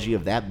psychology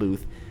of that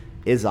booth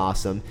is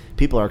awesome.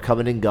 People are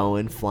coming and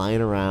going,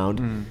 flying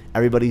around.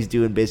 Everybody's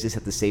doing business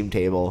at the same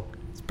table.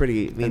 It's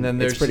pretty. And then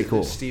there's pretty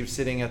cool. Steve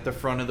sitting at the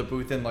front of the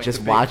booth in like just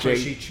the big watching,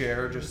 cushy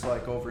chair, just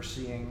like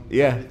overseeing.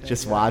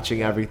 Just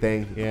watching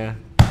everything. Yeah.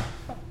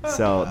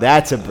 So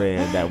that's a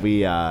brand that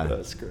we.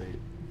 That's great.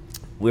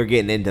 We're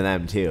getting into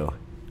them too.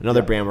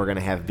 Another brand we're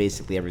gonna have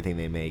basically everything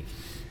they make.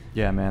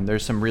 Yeah, man.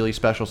 There's some really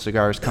special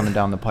cigars coming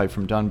down the pipe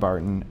from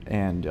Dunbarton,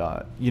 and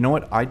you know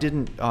what? I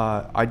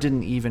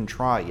didn't even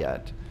try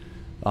yet.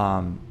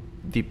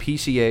 The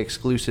PCA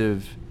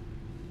exclusive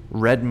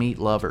Red Meat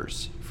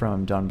Lovers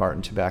from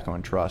Dunbarton Tobacco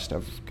and Trust.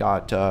 I've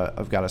got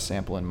a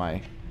sample in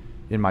my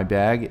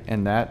bag,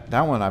 and that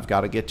one I've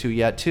got to get to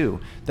yet too.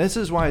 This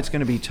is why it's going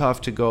to be tough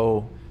to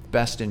go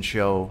best in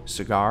show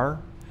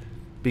cigar,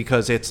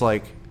 because it's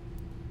like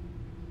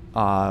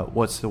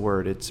what's the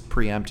word? It's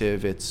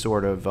preemptive. It's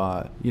sort of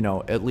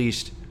at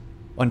least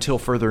until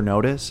further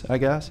notice, I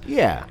guess.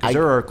 Yeah.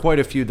 There are quite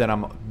a few that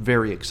I'm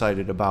very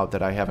excited about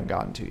that I haven't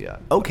gotten to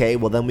yet. Okay,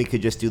 well then we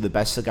could just do the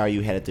best cigar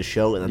you had at the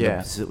show, and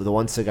then the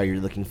one cigar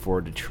you're looking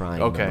forward to trying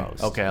the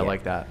most. Okay, I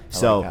like that.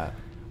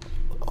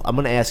 I'm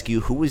going to ask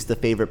you, who was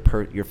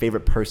your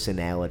favorite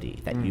personality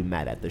that you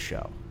met at the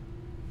show?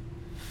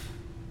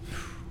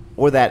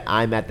 Or that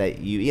I met that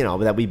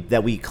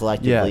that we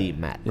collectively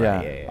met.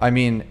 Right? Yeah. I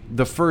mean,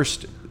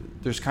 there's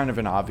kind of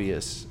an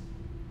obvious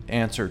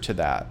answer to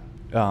that.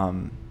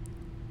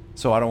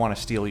 So I don't want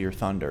to steal your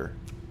thunder,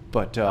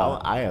 but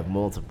I have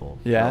multiple.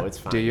 Yeah, no, it's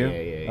fine. Do you?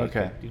 Yeah.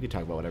 Okay, you can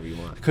talk about whatever you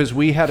want. Because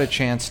we had a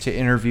chance to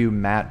interview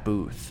Matt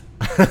Booth,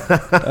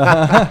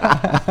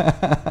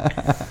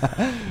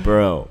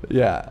 bro.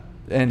 Yeah,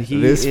 and he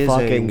this is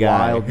fucking a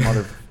guy. wild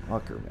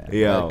motherfucker, man.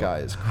 Yo. That guy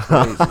is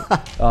crazy.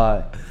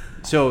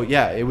 So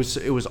yeah, it was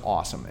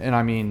awesome, and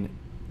I mean,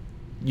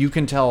 you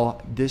can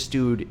tell this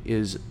dude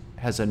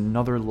has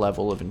another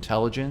level of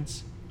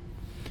intelligence.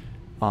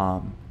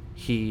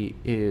 He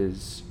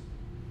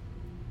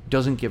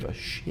doesn't give a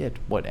shit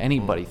what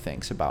anybody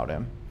thinks about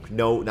him.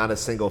 No, not a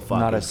single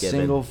fuck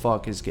single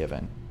fuck is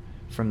given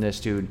from this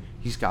dude.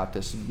 He's got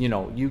this,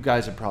 you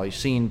guys have probably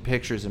seen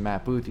pictures of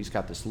Matt Booth. He's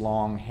got this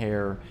long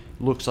hair,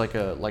 looks like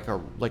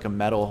a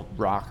metal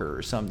rocker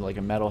or something, like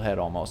a metalhead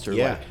almost,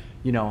 or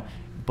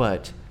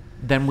but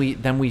then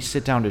we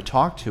sit down to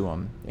talk to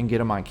him and get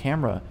him on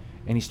camera,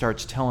 and he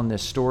starts telling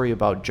this story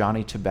about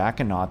Johnny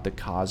Tobacconaut, the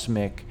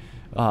cosmic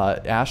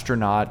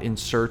astronaut in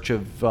search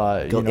of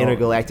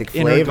intergalactic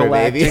flavor,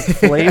 intergalactic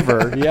baby.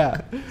 flavor.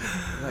 Yeah.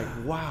 Like,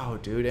 wow,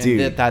 dude.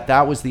 And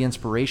that was the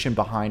inspiration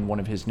behind one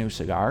of his new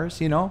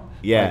cigars, Yeah.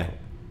 Like,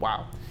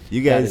 wow.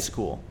 You guys, that is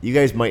cool. You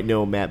guys might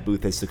know Matt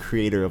Booth as the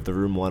creator of the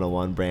Room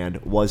 101 brand,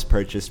 was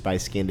purchased by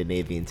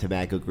Scandinavian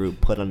Tobacco Group,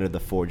 put under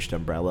the Forged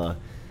umbrella,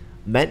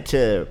 meant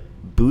to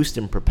boost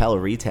and propel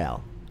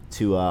retail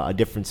to a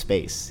different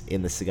space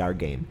in the cigar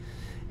game.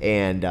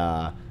 And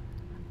I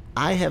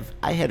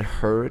had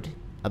heard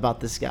about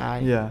this guy.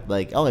 Yeah.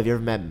 Like, oh, have you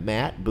ever met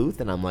Matt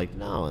Booth? And I'm like,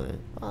 no.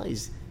 Well,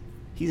 he's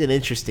an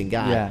interesting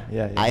guy.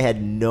 Yeah. I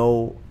had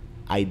no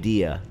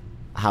idea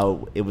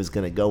how it was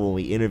going to go when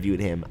we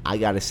interviewed him. I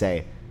got to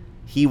say,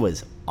 he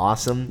was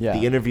awesome. Yeah.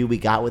 The interview we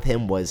got with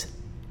him was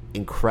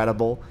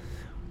incredible.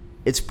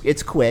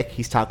 It's quick.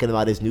 He's talking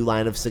about his new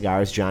line of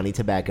cigars, Johnny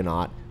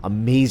Tobacconaut.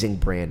 Amazing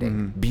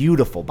branding.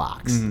 Beautiful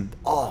box.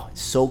 Oh,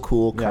 so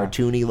cool.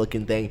 Cartoony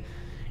looking thing.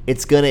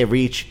 It's gonna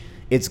reach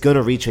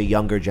a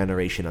younger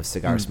generation of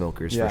cigar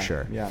smokers for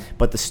sure. Yeah.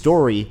 But the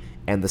story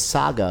and the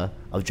saga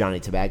of Johnny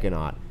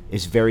Tobacconaut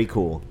is very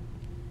cool.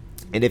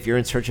 And if you're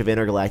in search of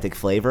intergalactic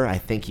flavor, I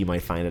think you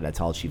might find it at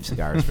Tall Chief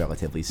Cigars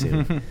relatively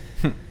soon.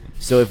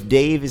 So if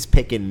Dave is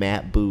picking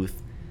Matt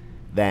Booth,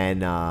 then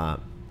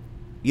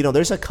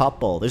there's a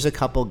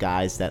couple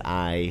guys that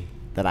I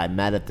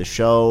met at the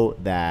show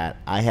that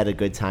I had a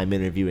good time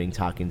interviewing,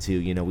 talking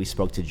to. We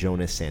spoke to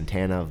Jonas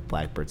Santana of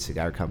Blackbird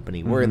Cigar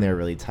Company. We're in there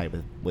really tight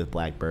with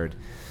Blackbird.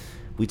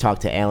 We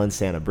talked to Alan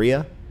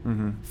Sanabria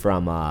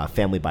from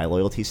Family by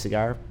Loyalty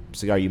cigar.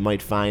 You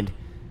might find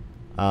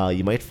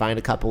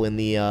a couple in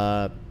the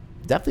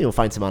definitely you'll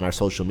find some on our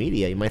social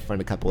media. You might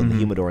find a couple in the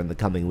humidor in the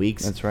coming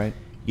weeks. That's right.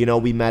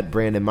 We met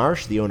Brandon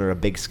Marsh, the owner of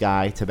Big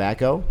Sky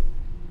Tobacco.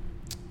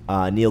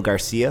 Neil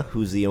Garcia,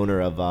 who's the owner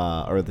of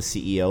or the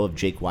CEO of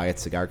Jake Wyatt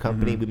Cigar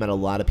Company. We met a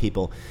lot of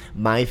people.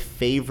 My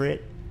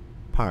favorite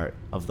part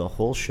of the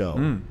whole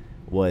show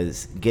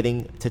was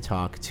getting to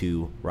talk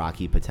to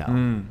Rocky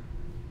Patel.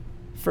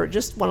 For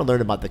just want to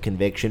learn about the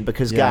conviction,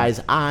 because guys,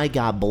 I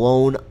got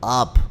blown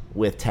up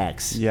with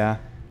texts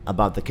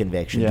about the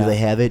conviction. Do they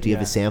have it? Do you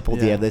have a sample?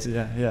 Do you have this?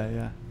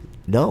 Yeah.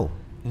 No.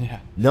 Yeah.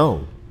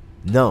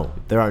 No,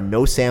 there are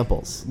no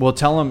samples. Well,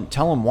 tell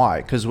them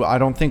why, because I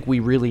don't think we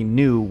really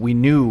knew. We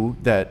knew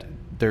that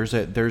there's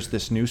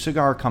this new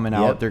cigar coming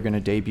out. They're going to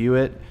debut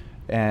it,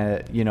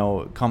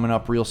 coming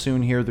up real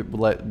soon here.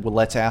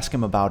 Let's ask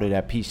him about it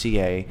at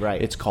PCA.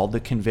 Right. It's called The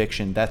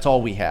Conviction. That's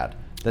all we had.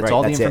 That's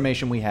all the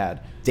information we had.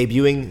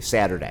 Debuting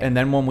Saturday. And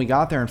then when we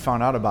got there and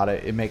found out about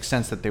it, it makes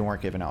sense that they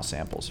weren't giving out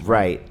samples.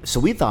 Right. So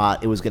we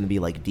thought it was going to be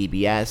like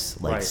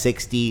DBS, like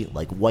 60,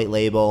 like white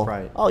label.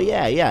 Right. Oh,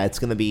 yeah. It's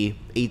going to be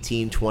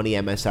 18, 20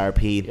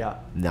 MSRP. Yeah.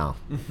 No.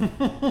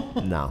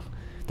 No.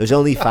 There's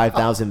only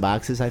 5,000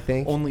 boxes, I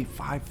think. Only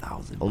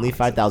 5,000. Only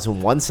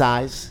 5,000. One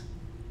size.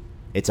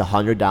 It's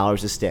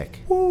 $100 a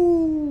stick.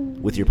 Woo.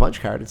 With your punch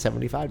card, it's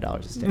 $75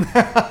 a stick.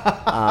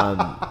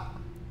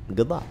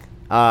 Good luck.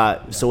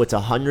 So it's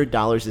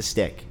 $100 a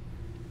stick.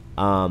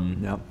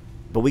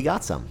 But we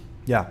got some.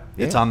 Yeah,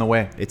 it's on the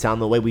way. It's on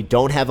the way. We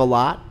don't have a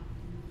lot.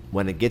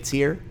 When it gets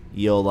here,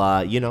 you'll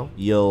want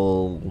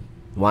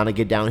to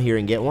get down here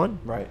and get one.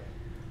 Right.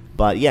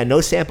 But yeah,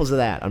 no samples of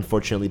that,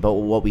 unfortunately. But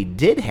what we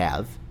did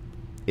have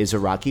is a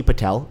Rocky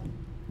Patel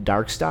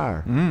Dark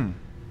Star.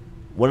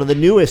 One of the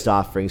newest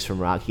offerings from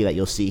Rocky that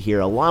you'll see here,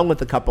 along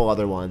with a couple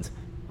other ones.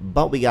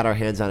 But we got our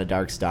hands on a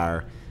Dark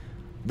Star.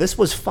 This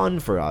was fun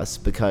for us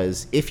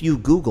because if you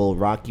Google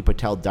Rocky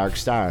Patel Dark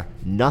Star,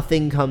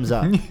 nothing comes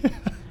up.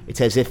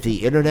 It's as if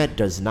the internet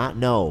does not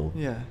know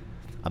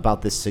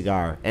about this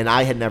cigar. And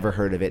I had never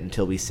heard of it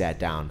until we sat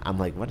down. I'm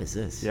like, what is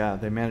this? Yeah,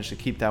 they managed to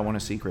keep that one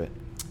a secret.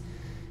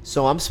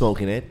 So I'm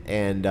smoking it,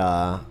 and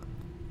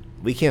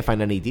we can't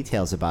find any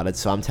details about it.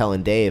 So I'm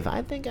telling Dave,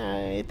 I think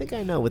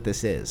I know what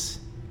this is.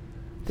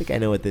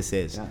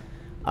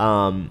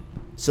 Yeah.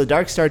 So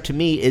Dark Star to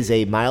me is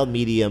a mild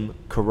medium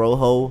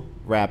Corojo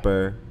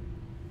wrapper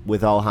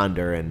with all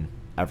Honduran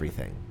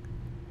everything.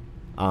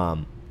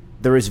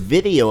 There is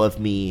video of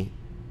me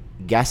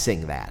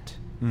guessing that.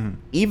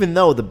 Even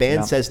though the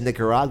band says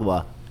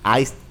Nicaragua,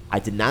 I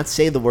did not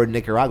say the word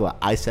Nicaragua.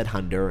 I said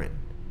Honduran.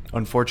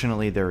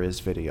 Unfortunately, there is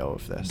video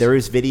of this. There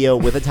is video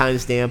with a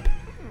timestamp.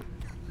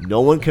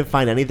 No one can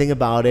find anything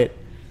about it.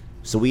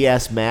 So we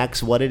asked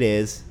Max what it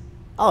is.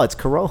 Oh, it's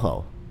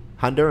Corojo,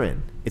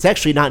 Honduran. It's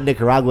actually not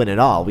Nicaraguan at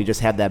all. We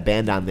just have that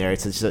band on there.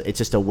 It's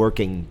just a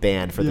working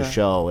band for the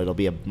show. It'll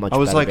be a much. I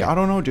was better like, band. I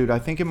don't know, dude. I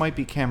think it might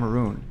be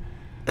Cameroon.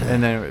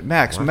 And then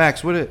Max,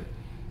 what it?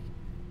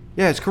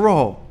 Yeah, it's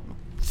Corojo.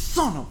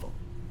 Son of a,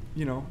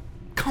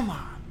 come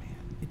on, man.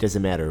 It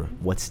doesn't matter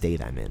what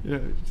state I'm in. Yeah,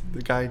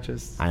 the guy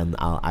just.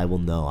 I will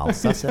know. I'll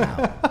suss it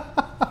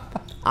out.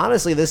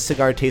 Honestly, this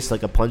cigar tastes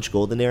like a Punch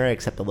Golden Era,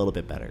 except a little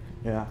bit better.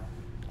 Yeah.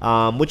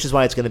 Which is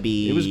why it's going to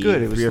be. It was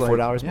good. It was $3 or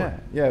like, $4 more.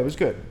 Yeah, it was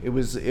good. It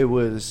was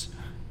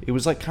It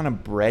was like kind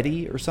of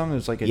bready or something. It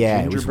was like a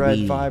Yeah, gingerbread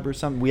vibe or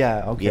something.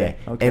 Yeah, okay.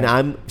 Yeah. Okay. And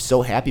I'm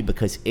so happy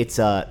because it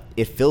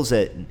fills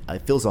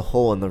a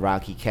hole in the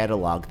Rocky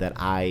catalog that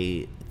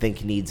I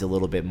think needs a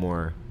little bit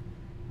more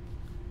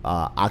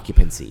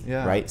occupancy.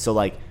 Yeah. Right. So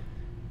like,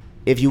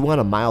 if you want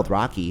a mild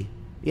Rocky,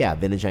 yeah,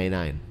 vintage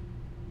 99,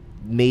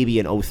 maybe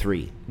an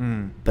 03,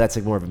 but that's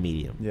like more of a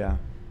medium. Yeah.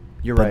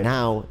 You're But right.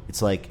 now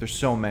it's like There's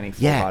so many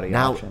full body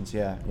now options.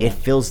 Yeah. it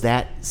fills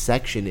that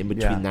section in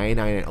between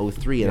 99 and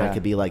 03, and I Yeah.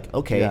 could be like,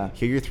 okay, Yeah.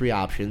 here are your three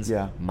options: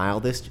 Yeah.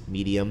 mildest,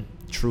 medium,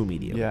 true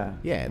medium. Yeah.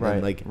 Yeah. And Right.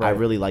 then, like I Right.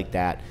 really like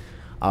that.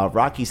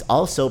 Rocky's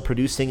also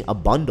producing a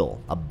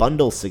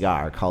bundle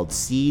cigar called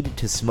Seed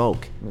to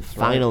Smoke. That's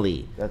right.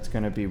 Finally, That's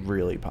going to be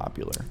really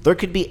popular. there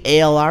could be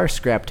ALR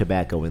scrap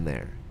tobacco in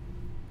there.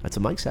 That's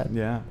what Mike said.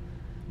 Yeah.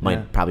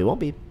 Probably won't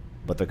be,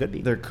 but there could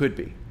be. There could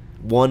be.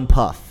 One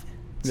puff.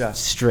 Yeah.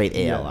 Straight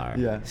ALR.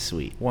 Yeah.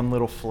 Sweet. One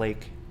little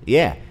flake.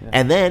 Yeah. Yeah.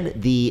 And then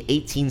the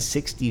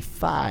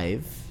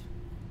 1865,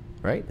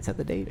 right? Is that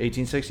the date?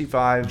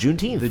 1865.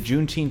 Juneteenth. The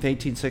Juneteenth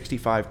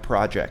 1865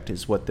 project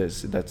is what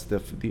that's the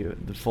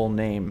full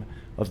name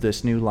of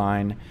this new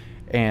line.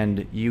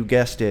 And you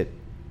guessed it,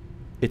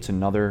 it's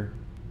another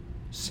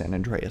San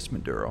Andreas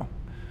Maduro.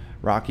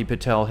 Rocky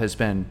Patel has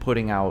been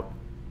putting out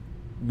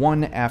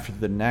one after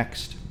the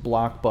next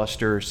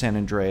blockbuster San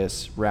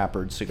Andreas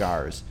wrappered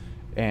cigars.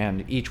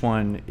 And each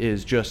one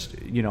is just,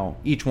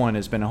 each one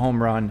has been a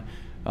home run.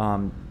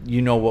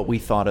 What we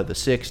thought of the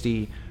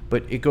 60,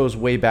 but it goes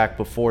way back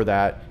before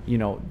that.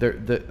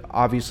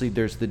 Obviously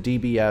there's the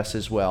DBS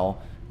as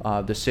well,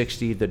 the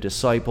 60, the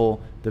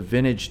Disciple, the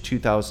Vintage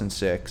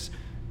 2006,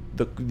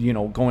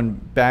 going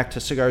back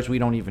to cigars we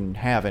don't even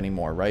have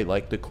anymore, right?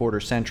 Like the Quarter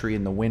Century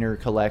and the Winter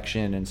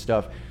Collection and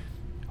stuff.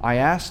 I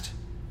asked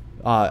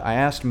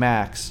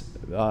Max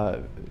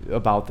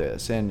about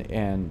this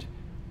and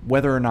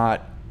whether or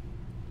not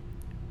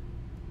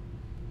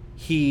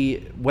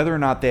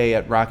they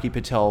at Rocky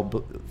Patel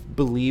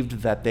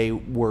believed that they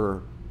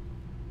were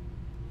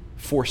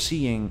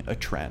foreseeing a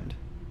trend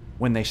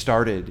when they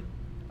started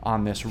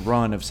on this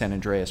run of San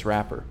Andreas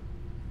wrapper.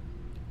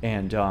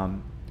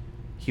 And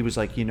he was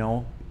like,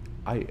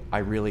 I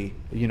really,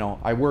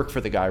 I work for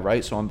the guy,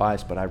 right? So I'm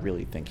biased, but I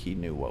really think he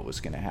knew what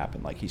was going to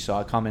happen. Like he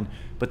saw it coming.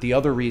 But the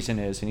other reason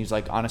is, and he's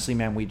like, honestly,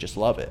 man, we just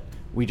love it.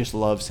 We just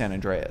love San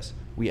Andreas.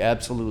 We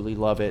absolutely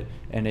love it.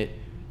 And it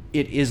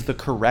is the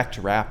correct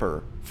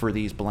wrapper for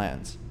these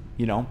blends.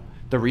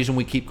 The reason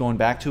we keep going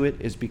back to it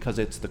is because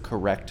it's the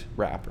correct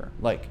wrapper.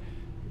 Like,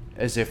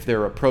 as if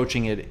they're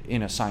approaching it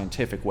in a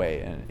scientific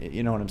way. And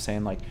you know what I'm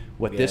saying? Like,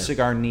 what this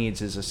cigar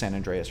needs is a San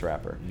Andreas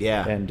wrapper.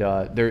 Yeah. And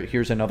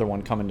here's another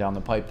one coming down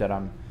the pipe that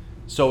I'm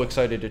so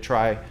excited to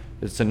try.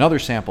 It's another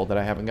sample that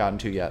I haven't gotten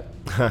to yet.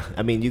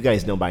 I mean, you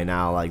guys know by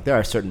now, like, there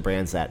are certain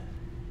brands that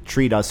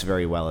treat us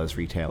very well as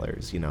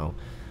retailers,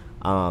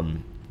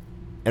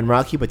 and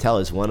Rocky Patel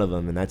is one of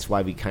them, and that's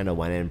why we kind of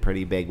went in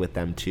pretty big with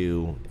them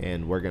too.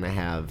 And we're gonna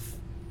have,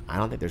 I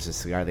don't think there's a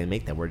cigar they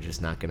make that we're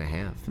just not gonna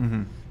have.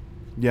 Mm-hmm.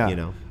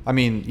 Yeah, I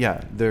mean,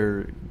 yeah,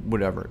 there,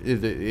 whatever.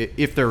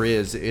 If there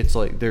is, it's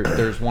like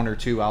there's one or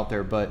two out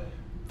there, but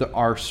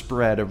our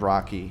spread of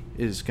Rocky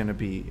is going to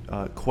be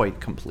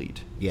quite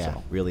complete. Yeah,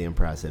 so. Really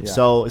impressive. Yeah.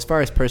 So as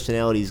far as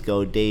personalities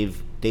go,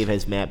 Dave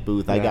has Matt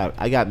Booth. Yeah.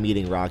 I got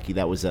meeting Rocky.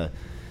 That was a,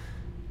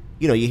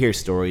 you hear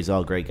stories,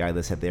 all great guy,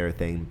 this, that, the other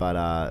thing,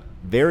 but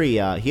he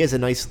has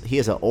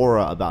an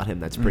aura about him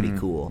that's pretty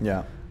cool.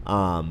 Yeah.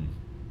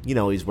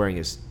 He's wearing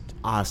his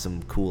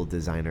awesome, cool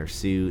designer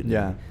suit. And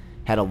Yeah.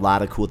 had a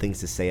lot of cool things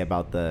to say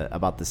about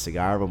the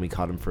cigar when we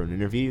caught him for an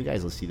interview. You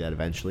guys will see that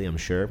eventually, I'm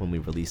sure, when we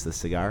release the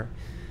cigar.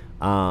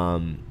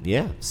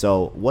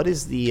 So what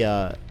is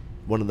the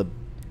one of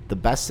the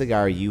best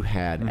cigar you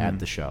had at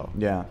the show?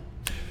 Yeah.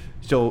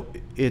 So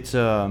it's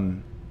I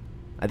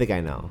think I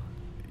know.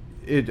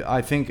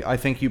 I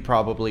think you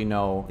probably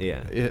know.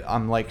 Yeah.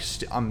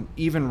 I'm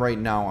even right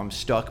now I'm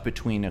stuck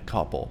between a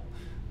couple,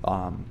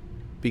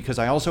 because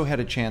I also had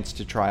a chance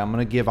to try. I'm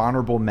going to give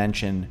honorable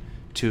mention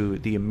to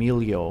the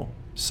Emilio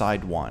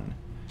Side 1,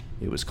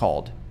 it was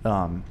called,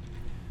 and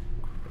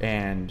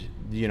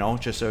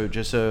just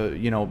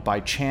by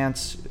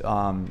chance,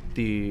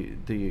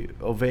 the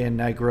Ovea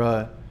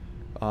Negra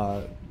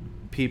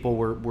people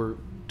were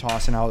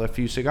tossing out a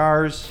few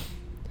cigars.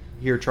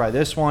 Here, try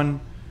this one,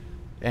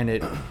 and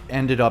it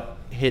ended up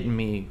hitting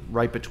me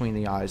right between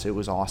the eyes. It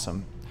was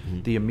awesome.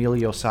 Mm-hmm. The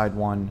Emilio Side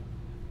 1,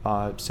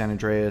 San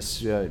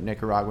Andreas,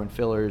 Nicaraguan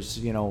fillers,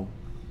 yada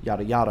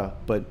yada,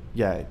 but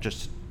yeah,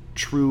 just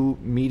true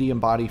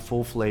medium body,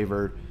 full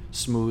flavor,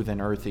 smooth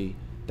and earthy.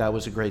 That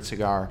was a great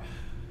cigar.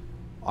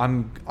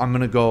 I'm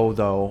gonna go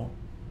though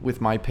with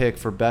my pick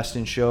for best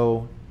in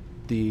show,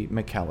 the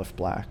McAuliffe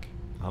Black.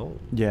 Oh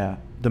yeah,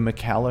 the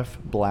McAuliffe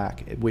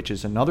Black, which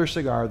is another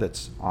cigar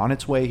that's on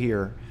its way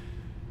here.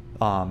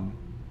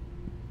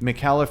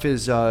 McAuliffe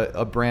is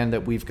a brand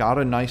that we've got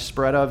a nice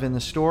spread of in the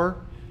store,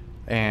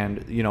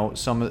 and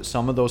some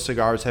of those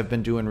cigars have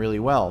been doing really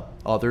well.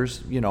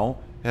 Others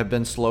have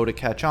been slow to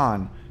catch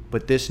on.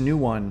 But this new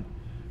one,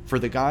 for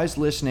the guys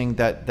listening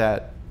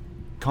that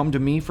come to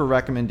me for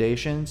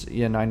recommendations.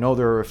 And I know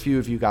there are a few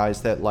of you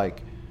guys that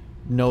like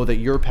know that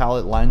your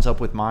palate lines up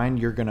with mine.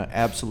 You're going to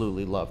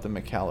absolutely love the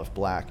McAuliffe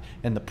Black,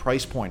 and the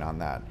price point on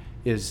that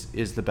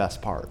is the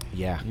best part.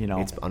 Yeah, you know,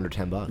 it's under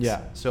 $10.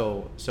 Yeah,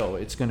 so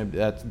it's gonna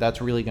that's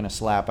really gonna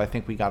slap. I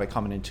think we got it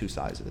coming in 2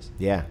 sizes.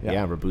 Yeah,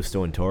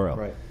 Robusto and Toro.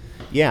 Right.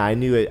 Yeah, I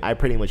knew it. I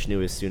pretty much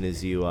knew as soon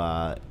as you.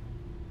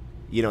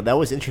 You know, that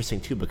was interesting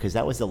too, because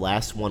that was the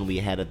last one we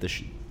had at the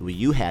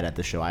you had at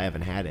the show. I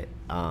haven't had it.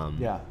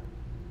 Yeah.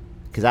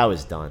 Because I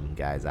was done,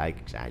 guys. I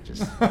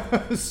just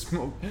we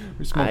smoked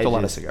a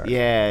lot of cigars.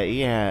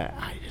 Yeah.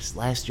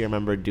 Last year I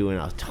remember doing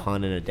a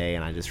ton in a day,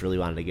 and I just really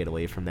wanted to get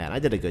away from that. I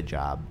did a good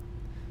job.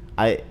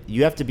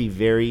 You have to be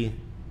very.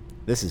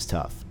 This is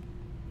tough.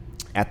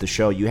 At the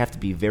show, you have to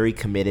be very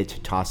committed to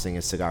tossing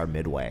a cigar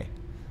midway.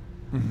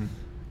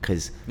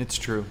 Because it's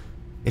true.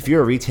 If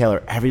you're a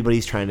retailer,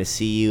 everybody's trying to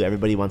see you.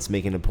 Everybody wants to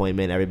make an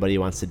appointment. Everybody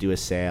wants to do a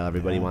sale.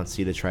 Everybody wants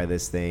you to try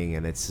this thing.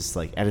 And it's just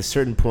like, at a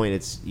certain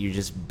point, you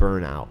just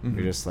burn out.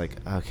 You're just like,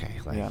 okay,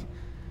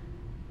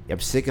 I'm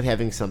sick of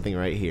having something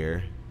right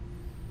here.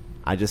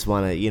 I just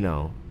want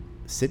to,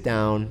 sit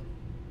down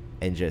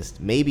and just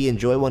maybe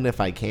enjoy one if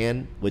I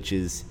can, which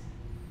is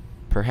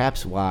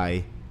perhaps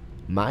why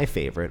my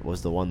favorite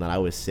was the one that I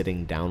was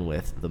sitting down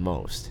with the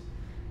most.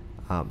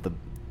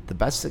 The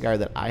best cigar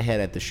that I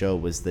had at the show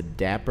was the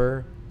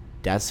Dapper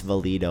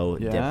Desvalido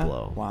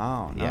Diplo.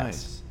 Wow,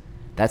 nice.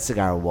 That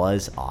cigar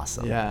was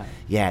awesome. Yeah.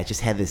 Yeah, it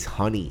just had this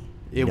honey.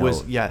 It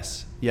was,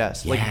 yes.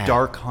 Like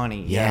dark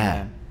honey.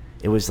 Yeah.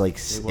 It was like,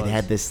 it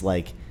had this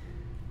like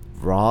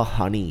raw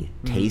honey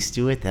taste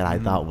to it that I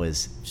thought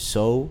was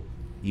so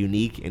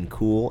unique and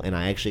cool. And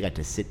I actually got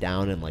to sit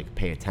down and like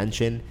pay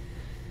attention.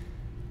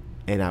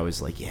 And I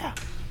was like, yeah.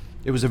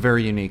 It was a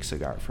very unique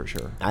cigar for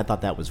sure. I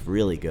thought that was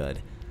really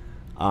good.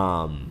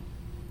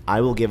 I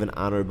will give an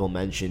honorable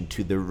mention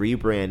to the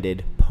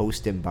rebranded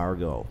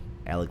post-embargo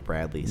Alec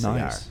Bradley cigar.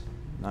 Nice.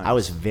 I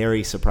was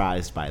very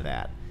surprised by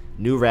that.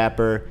 New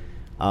wrapper.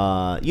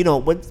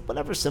 Whenever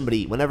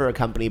a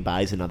company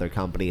buys another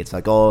company, it's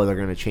like, oh, they're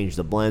going to change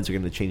the blends, they're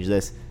going to change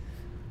this.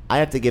 I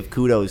have to give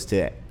kudos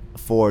to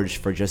Forge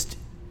for just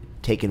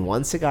taking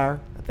one cigar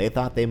that they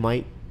thought they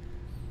might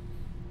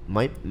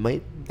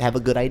have a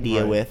good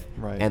idea with,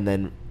 and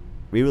then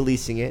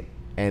re-releasing it.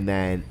 And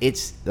then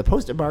the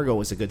post-embargo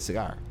was a good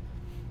cigar,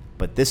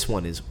 but this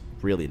one is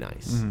really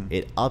nice.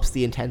 It ups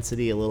the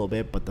intensity a little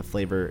bit, but the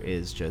flavor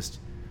is just,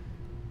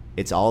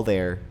 it's all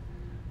there.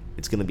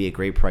 It's going to be a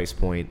great price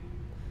point.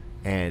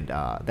 And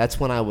that's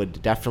when I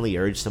would definitely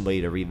urge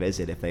somebody to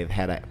revisit if they've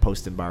had a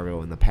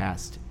post-embargo in the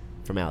past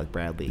from Alec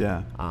Bradley.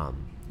 Yeah.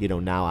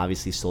 Now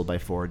obviously sold by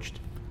Forged.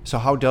 So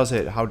how does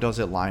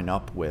it line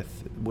up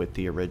with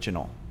the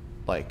original?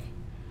 Like,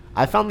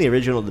 I found the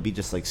original to be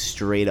just like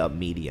straight up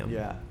medium.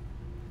 Yeah.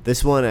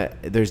 This one,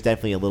 there's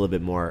definitely a little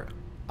bit more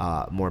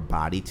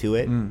body to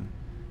it.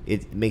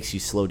 It makes you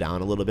slow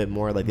down a little bit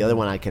more. Like the other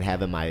one, I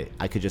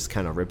could just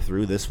kind of rip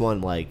through. This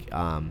one, like,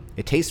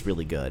 it tastes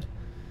really good.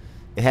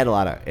 It had a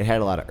lot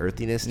of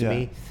earthiness to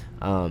me.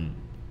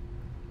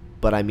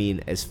 But I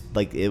mean, as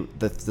like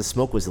the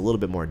smoke was a little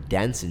bit more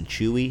dense and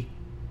chewy.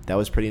 That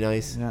was pretty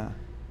nice. Yeah.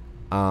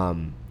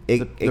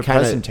 The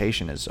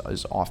presentation is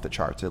off the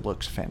charts. It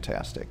looks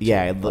fantastic.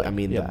 Yeah,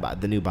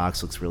 the new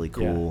box looks really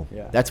cool.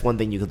 Yeah. That's one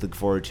thing you could look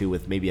forward to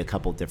with maybe a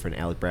couple different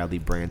Alec Bradley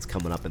brands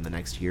coming up in the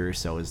next year or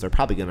so, is they're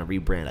probably going to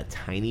rebrand a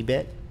tiny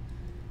bit.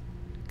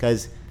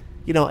 Because,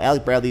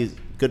 Alec Bradley's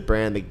good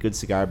brand, a good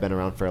cigar, been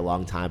around for a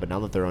long time, but now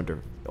that they're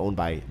owned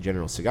by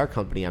General Cigar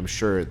Company, I'm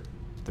sure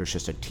there's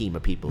just a team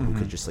of people who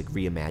could just like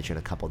reimagine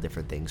a couple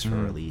different things for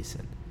release.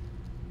 And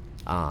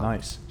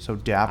nice. So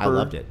Dapper, I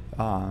loved it.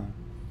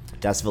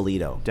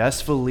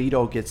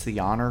 Desvalido gets the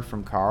honor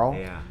from Carl.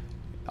 Yeah.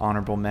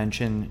 Honorable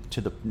mention to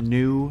the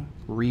new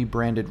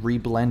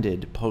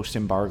reblended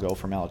post-embargo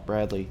from Alec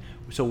Bradley.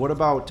 So what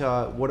about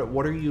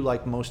what are you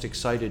like most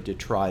excited to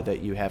try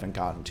that you haven't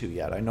gotten to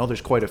yet? I know there's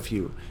quite a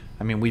few.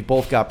 I mean, we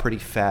both got pretty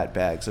fat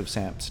bags of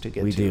Samps to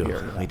get to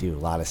here. We do. A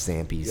lot of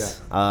Sampies.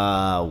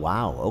 Yeah.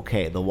 Wow.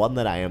 Okay. The one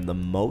that I am the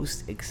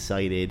most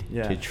excited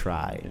to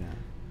try,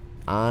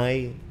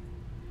 I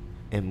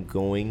am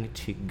going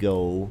to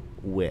go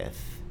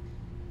with.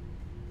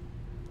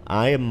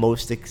 I am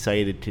most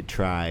excited to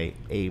try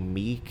a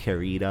Mi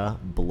Querida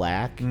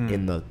Black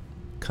in the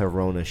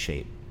Corona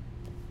shape.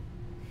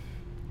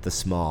 The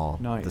small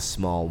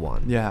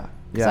one. Yeah.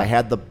 Because I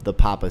had the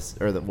Papa,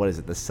 or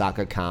the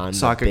Saka Khan,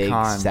 the big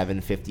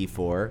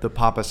 754. The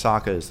Papa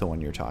Saka is the one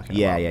you're talking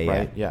about,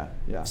 right?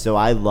 Yeah. So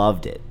I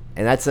loved it.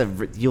 And that's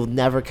you'll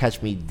never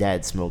catch me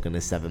dead smoking a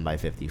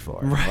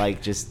 7x54. Right.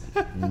 Like, just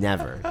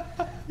never.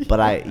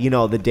 But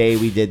the day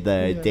we did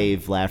the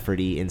Dave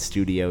Lafferty in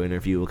studio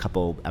interview a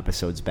couple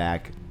episodes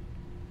back,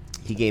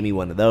 he gave me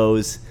one of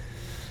those.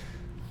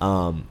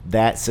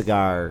 That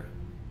cigar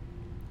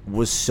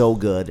was so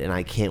good, and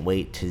I can't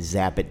wait to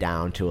zap it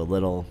down to a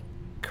little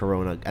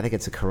Corona. I think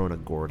it's a Corona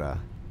Gorda,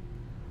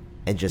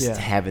 and just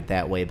have it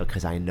that way,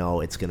 because I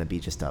know it's going to be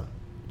just a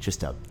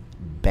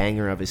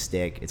banger of a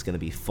stick. It's going to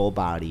be full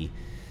body.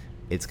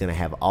 It's going to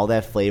have all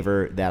that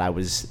flavor that I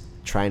was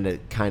trying to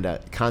kind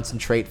of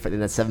concentrate in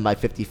that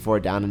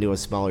 7x54 down into a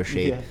smaller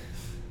shape.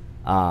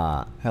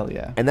 Yeah. Hell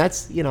yeah. And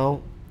that's,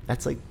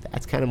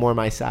 that's kind of more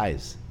my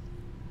size.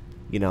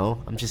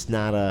 I'm just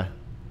not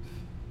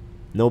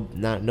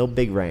no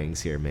big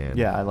rangs here, man.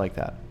 Yeah, I like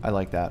that.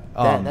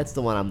 That's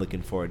the one I'm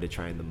looking forward to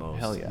trying the most.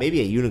 Hell yeah. Maybe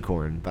a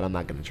unicorn, but I'm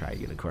not going to try a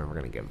unicorn. We're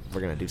going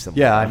to do something.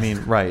 Yeah, else. I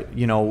mean, right.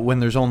 When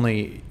there's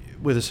only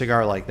with a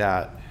cigar like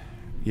that,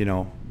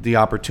 the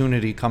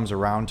opportunity comes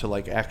around to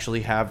like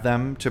actually have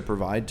them to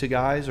provide to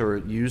guys or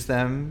use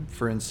them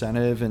for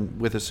incentive, and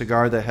with a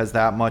cigar that has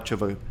that much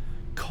of a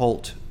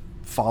cult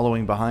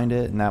following behind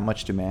it and that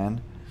much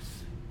demand.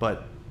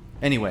 But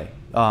anyway,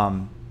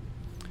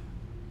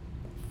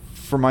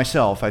 for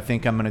myself, I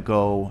think I'm going to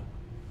go.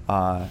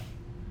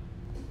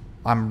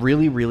 I'm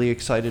really, really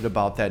excited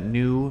about that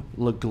new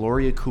La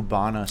Gloria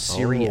Cubana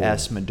Serie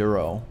S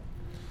Maduro,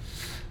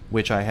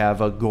 which I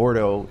have a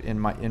Gordo in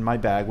my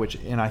bag.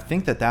 And I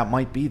think that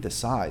might be the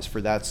size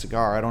for that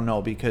cigar. I don't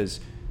know, because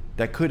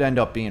that could end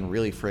up being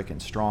really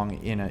freaking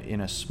strong in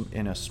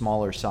a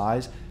smaller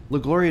size. La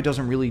Gloria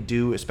doesn't really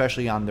do,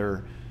 especially on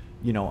their,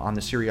 on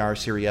the Serie R,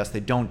 Serie S, they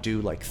don't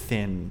do like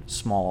thin,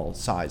 small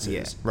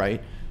sizes,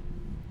 right?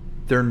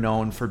 They're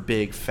known for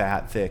big,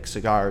 fat, thick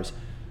cigars.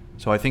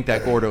 So I think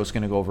that Gordo is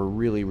going to go over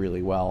really,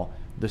 really well.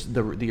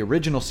 The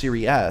original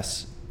Serie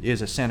S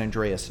is a San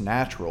Andreas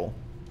Natural,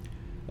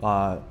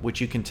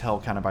 which you can tell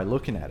kind of by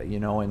looking at it,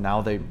 and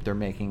now they're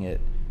making it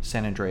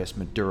San Andreas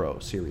Maduro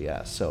Serie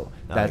S. So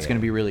that's going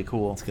to be really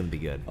cool. It's going to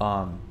be good.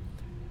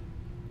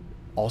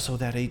 Also,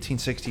 that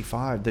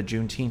 1865, the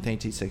Juneteenth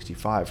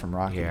 1865 from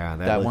Rocky. Yeah,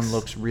 that one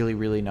looks really,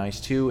 really nice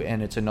too.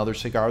 And it's another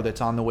cigar that's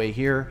on the way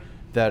here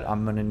that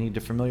I'm going to need to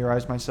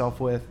familiarize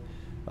myself with.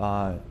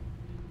 I'm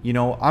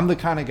the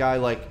kind of guy,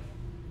 like,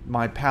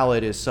 my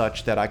palate is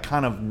such that I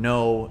kind of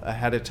know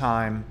ahead of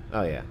time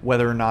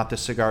whether or not the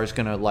cigar is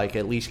going to, like,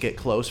 at least get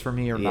close for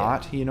me or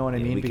not. You know what I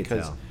mean?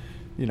 Because,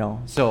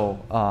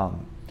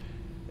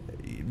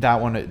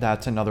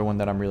 that's another one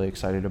that I'm really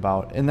excited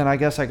about. And then I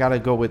guess I got to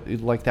go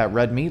with, like, that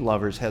Red Meat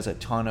Lovers has a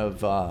ton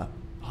of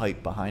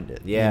hype behind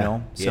it.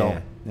 So,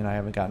 and I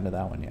haven't gotten to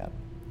that one yet.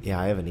 Yeah,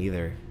 I haven't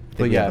either.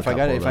 But yeah, if I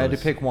had to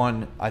pick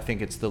one, I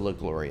think it's the La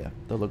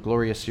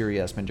Gloria Serie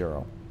S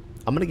Maduro.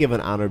 I'm gonna give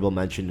an honorable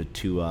mention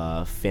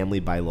to Family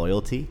by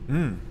Loyalty,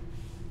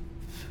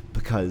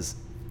 because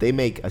they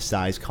make a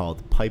size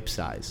called pipe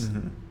size.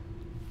 Mm-hmm.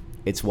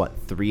 It's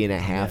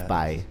 3.5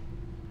 by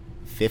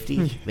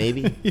 50,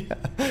 maybe. Yeah,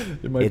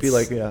 it might be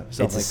like something it's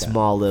a like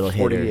small that. little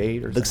hitter.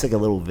 48 or looks something. like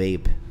a little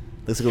vape.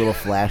 Looks like a little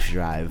flash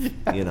drive.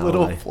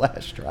 Little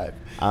flash drive.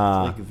 It's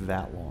like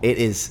that long. It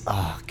is.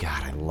 Oh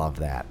God, I love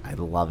that. I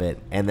love it.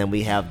 And then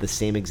we have the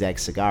same exact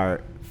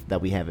cigar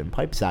that we have in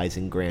pipe size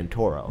in Gran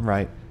Toro.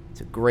 Right.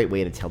 It's a great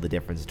way to tell the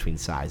difference between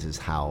sizes.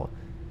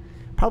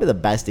 Probably the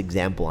best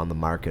example on the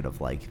market of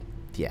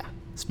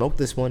smoke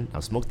this one,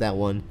 I'll smoke that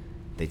one.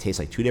 They taste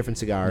like two different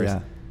cigars.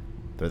 Yeah.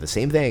 They're the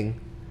same thing,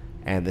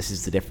 and this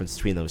is the difference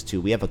between those two.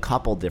 We have a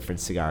couple different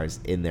cigars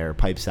in their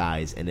pipe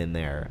size and in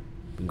their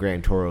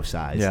Gran Toro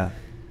size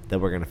that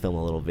we're going to film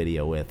a little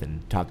video with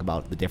and talk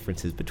about the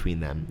differences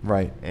between them.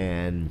 Right.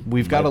 And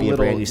we've got a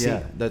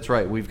little, that's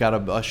right. We've got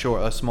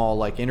a small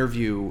like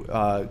interview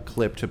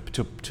clip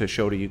to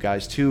show to you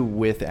guys too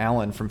with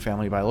Alan from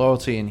Family by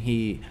Loyalty, and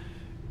he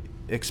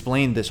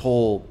explained this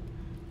whole,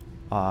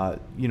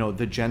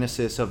 the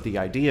genesis of the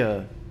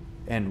idea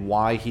and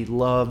why he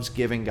loves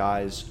giving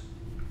guys,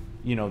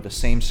 the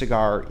same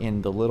cigar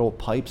in the little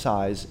pipe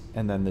size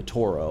and then the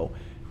Toro.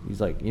 He's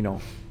like,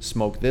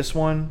 smoke this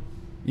one,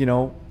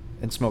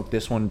 and smoke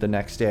this one the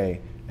next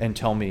day and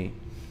tell me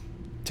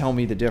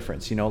the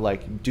difference,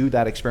 like do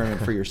that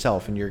experiment for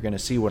yourself and you're going to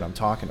see what I'm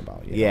talking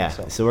about.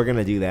 So we're going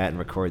to do that and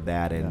record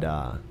that and,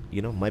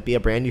 might be a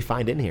brand you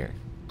find in here.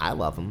 I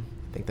love them.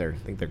 I think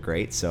they're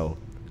great. So,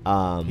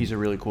 he's a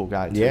really cool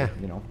guy too,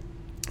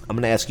 I'm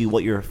going to ask you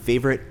what your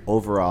favorite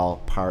overall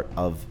part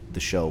of the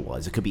show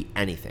was. It could be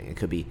anything. It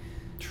could be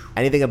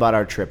anything about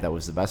our trip that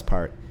was the best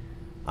part.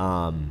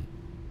 All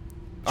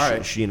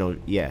right.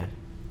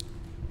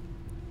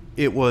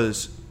 It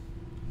was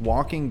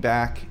walking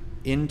back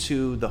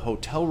into the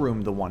hotel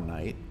room the one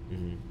night.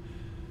 Mm-hmm.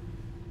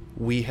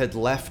 We had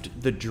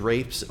left the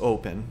drapes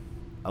open.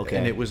 Okay.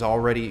 And it was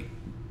already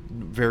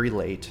very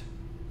late.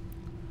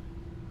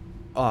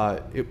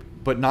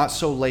 But not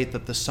so late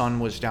that the sun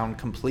was down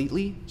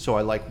completely. So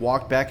I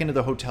walked back into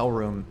the hotel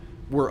room.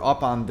 We're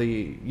up on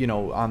the,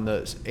 on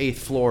the 8th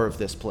floor of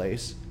this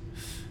place.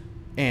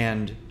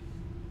 And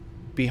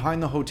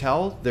behind the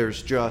hotel,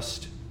 there's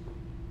just,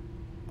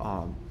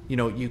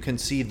 you can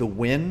see the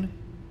Wynn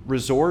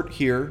Resort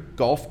here,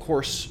 golf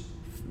course,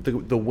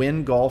 the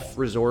Wynn Golf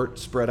Resort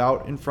spread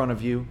out in front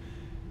of you.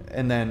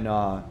 And then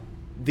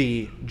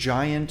the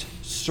giant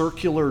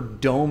circular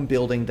dome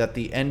building that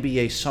the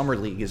NBA Summer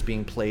League is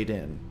being played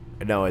in.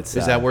 No, it's...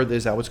 Is that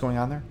what's going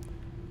on there?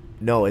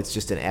 No, it's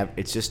just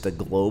a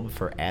globe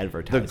for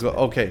advertising.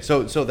 Okay,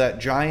 so that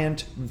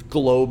giant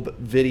globe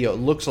video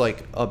looks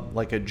like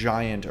a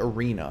giant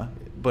arena,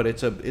 but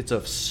it's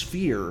a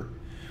sphere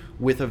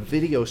with a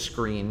video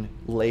screen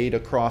laid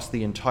across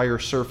the entire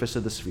surface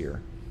of the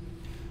sphere.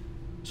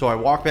 So I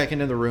walk back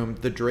into the room,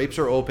 the drapes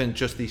are open,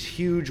 just these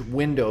huge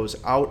windows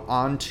out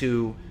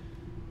onto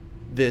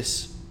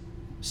this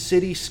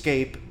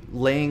cityscape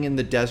laying in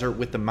the desert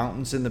with the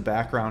mountains in the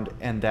background,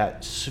 and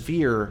that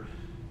sphere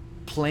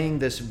playing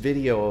this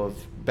video of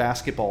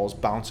basketballs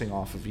bouncing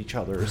off of each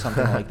other or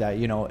something like that,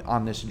 you know,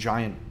 on this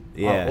giant,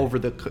 over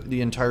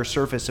the entire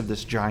surface of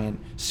this giant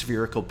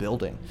spherical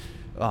building.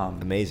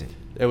 Amazing.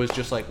 It was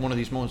just like one of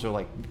these moments where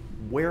like,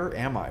 where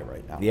am I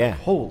right now? Yeah.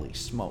 Holy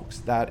smokes,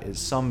 that is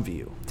some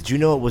view. Did you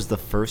know it was the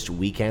first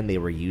weekend they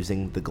were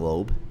using the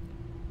globe?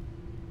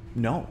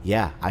 No.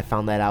 Yeah, I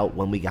found that out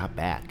when we got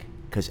back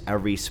because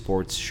every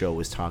sports show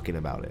was talking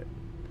about it.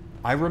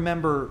 I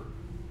remember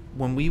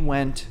when we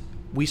went,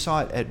 we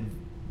saw it at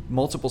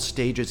multiple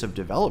stages of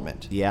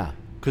development. Yeah.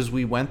 Because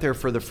we went there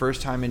for the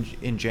first time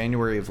in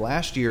January of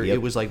last year. Yep.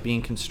 It was like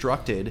being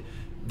constructed.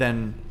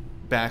 Then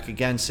back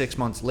again 6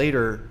 months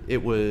later,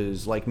 it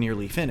was like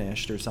nearly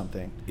finished or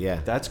something.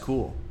 Yeah. That's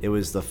cool. It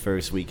was the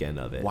first weekend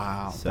of it.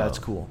 Wow, So, that's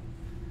cool.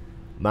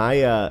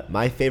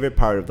 My favorite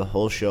part of the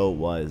whole show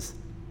was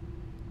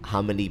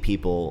how many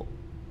people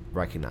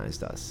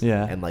recognized us.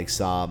 Yeah. And like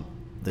saw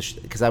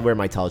because I wear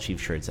my Tall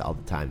Chief shirts all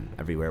the time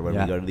everywhere when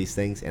we go to these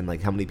things, and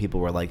like how many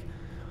people were like,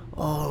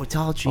 "Oh,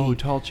 Tall Chief! Oh,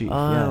 Tall Chief!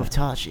 Oh, yeah.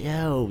 Tall Chief!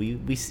 Yo,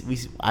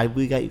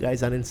 we got you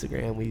guys on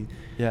Instagram.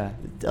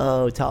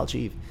 Oh, Tall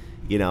Chief!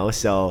 You know,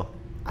 so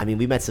I mean,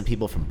 we met some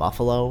people from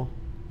Buffalo.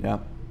 Yeah.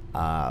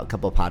 A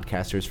couple of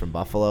podcasters from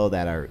Buffalo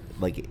that are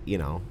like, you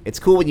know, it's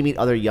cool when you meet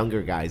other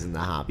younger guys in the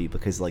hobby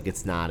because like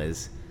it's not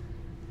as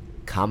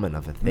common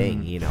of a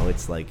thing. You know,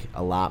 it's like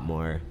a lot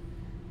more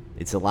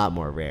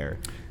rare.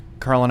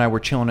 Carl and I were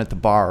chilling at the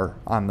bar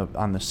on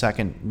the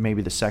second,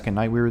 maybe the second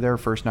night we were there,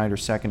 first night or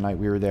second night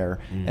we were there,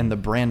 and the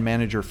brand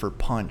manager for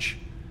Punch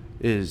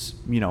is,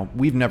 you know,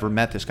 we've never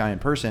met this guy in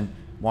person,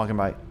 walking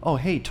by, "Oh,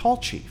 hey, Tall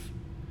Chief,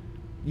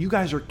 you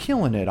guys are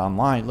killing it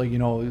online. Like, you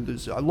know,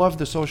 I love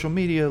the social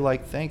media.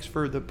 Like, thanks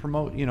for the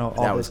promote, you know."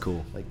 All that was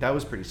cool. Like, that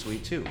was pretty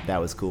sweet too. That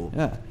was cool.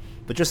 Yeah.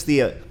 But just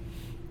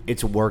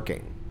it's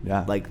working.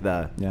 Yeah. Like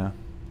yeah.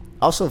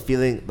 Also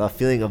the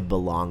feeling of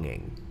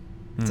belonging.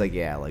 It's like,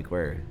 yeah, like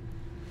we're,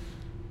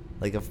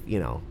 like, if, you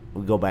know,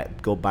 we go by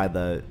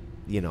the,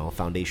 you know,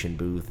 foundation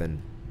booth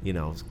and, you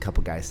know, a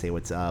couple guys say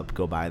what's up,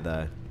 go by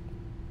the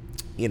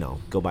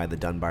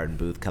Dunbarton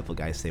booth, couple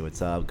guys say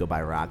what's up, go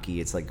by Rocky.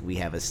 It's like we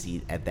have a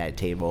seat at that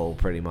table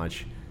pretty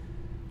much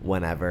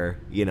whenever,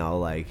 you know,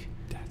 like.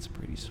 That's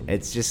pretty sweet.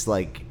 It's just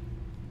like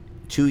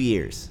 2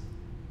 years.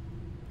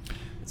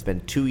 It's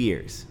been 2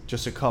 years.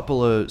 Just a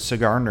couple of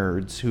cigar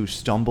nerds who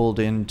stumbled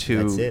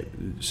into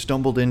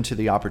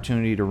the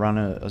opportunity to run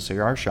a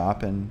cigar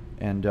shop and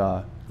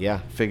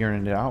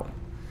figuring it out.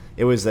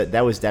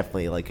 That was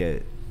definitely like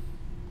a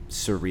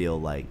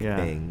surreal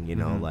thing, you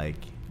know, like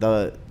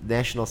the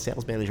national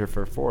sales manager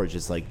for Forge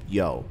is like,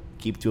 "Yo,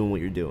 keep doing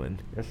what you're doing."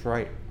 That's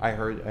right. I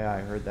heard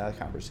that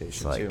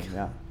conversation like, too.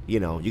 Yeah. You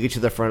know, you get to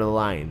the front of the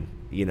line,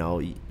 you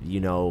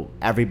know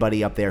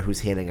everybody up there who's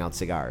handing out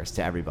cigars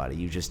to everybody.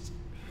 You just,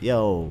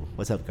 "Yo,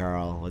 what's up,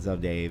 Carl? What's up,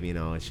 Dave?" You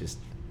know, it's just,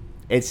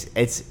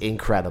 it's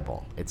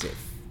incredible. It's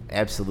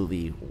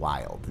absolutely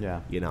wild. Yeah.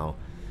 You know,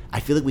 I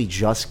feel like we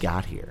just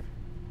got here.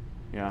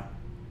 Yeah.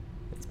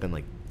 It's been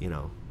like, you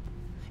know,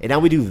 and now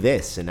we do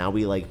this, and now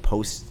we like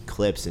post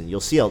clips, and you'll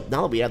see now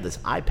that we have this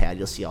iPad,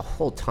 you'll see a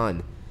whole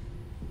ton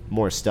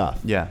more stuff.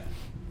 Yeah.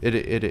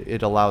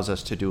 It allows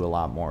us to do a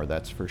lot more,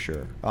 that's for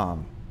sure.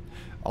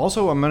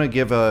 Also, I'm going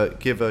to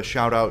give a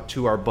shout out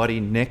to our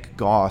buddy Nick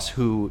Goss,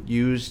 who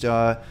used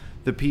the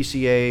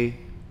PCA,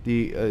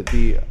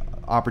 the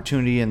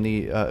opportunity and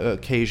the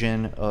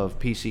occasion of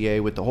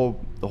PCA with the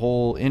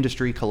whole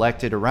industry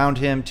collected around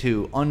him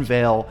to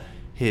unveil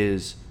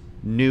his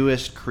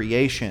newest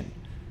creation.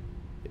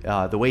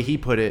 The way he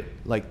put it,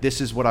 like, "This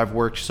is what I've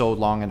worked so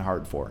long and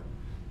hard for."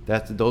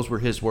 Those were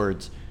his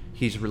words.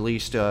 He's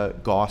released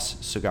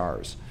Goss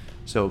cigars.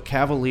 So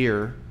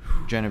Cavalier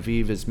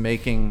Genevieve is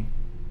making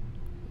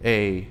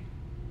a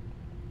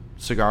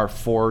cigar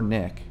for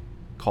Nick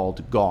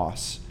called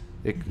Goss.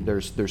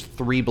 There's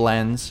 3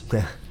 blends.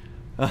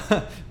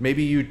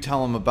 Maybe you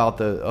tell him about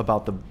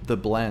the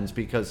blends,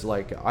 because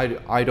like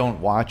I don't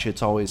watch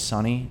It's Always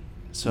Sunny.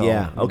 So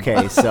yeah.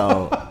 Okay.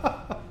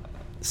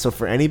 So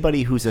for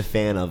anybody who's a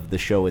fan of the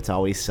show It's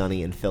Always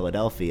Sunny in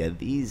Philadelphia,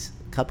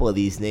 couple of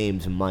these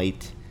names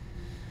might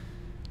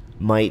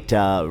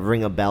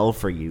ring a bell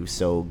for you.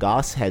 So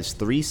Goss has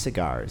 3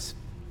 cigars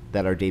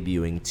that are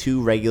debuting,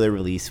 2 regular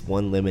release,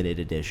 1 limited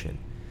edition.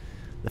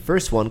 The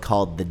first one,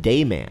 called the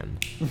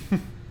Dayman,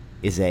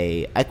 is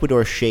a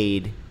Ecuador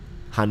shade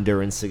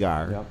Honduran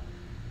cigar. Yep.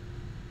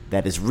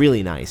 That is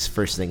really nice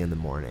first thing in the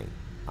morning.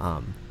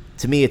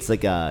 To me, it's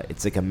like a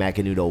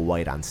Macanudo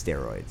white on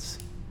steroids.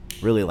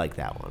 Really like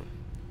that one.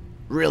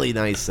 Really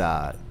nice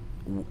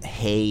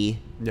hay.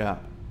 Yeah.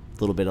 A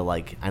little bit of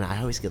like, and I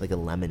always get like a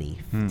lemony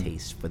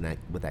taste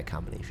with that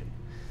combination.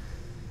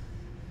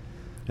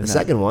 The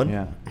second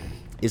one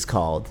is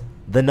called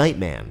The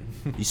Nightman.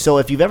 So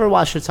if you've ever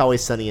watched It's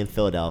Always Sunny in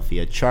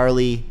Philadelphia,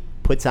 Charlie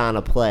puts on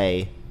a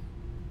play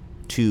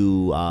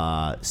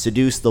to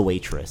seduce the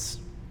waitress,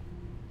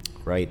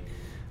 right?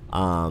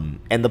 And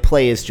the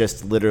play is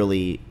just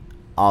literally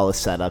all a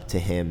setup to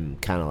him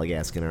kind of like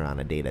asking her on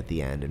a date at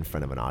the end in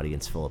front of an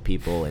audience full of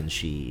people, and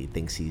she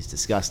thinks he's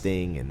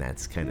disgusting, and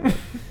that's kind of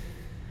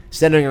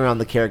centering around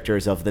the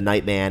characters of the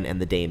Nightman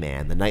and the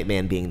Dayman. The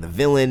Nightman being the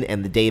villain,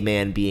 and the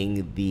Dayman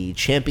being the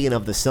champion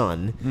of the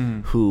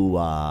sun who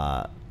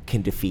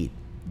can defeat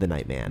the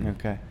Nightman.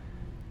 Okay.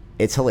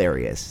 It's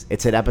hilarious.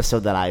 It's an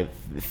episode that I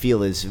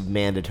feel is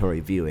mandatory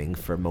viewing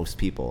for most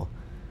people,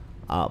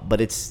 but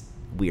it's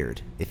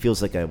weird. It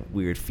feels like a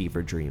weird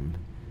fever dream.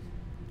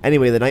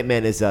 Anyway, the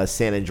Nightman is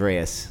San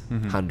Andreas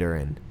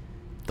Honduran,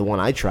 the one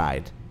I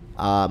tried.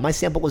 My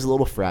sample was a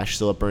little fresh,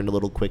 so it burned a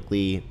little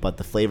quickly, but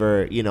the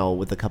flavor,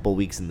 with a couple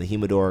weeks in the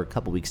humidor, a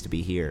couple weeks to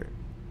be here,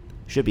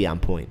 should be on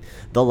point.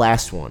 The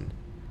last one,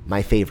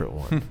 my favorite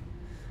one.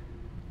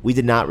 We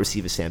did not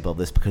receive a sample of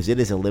this because it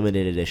is a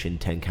limited edition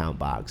 10-count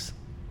box.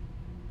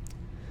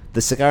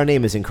 The cigar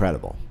name is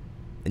incredible,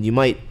 and you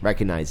might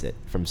recognize it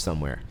from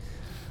somewhere.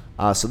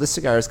 So this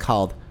cigar is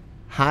called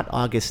Hot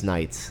August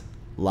Nights,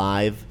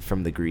 live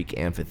from the Greek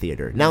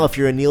Amphitheater. Now, if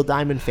you're a Neil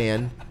Diamond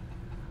fan,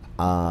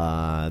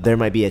 there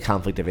might be a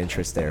conflict of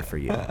interest there for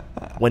you.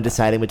 When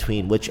deciding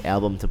between which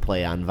album to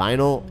play on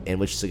vinyl and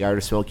which cigar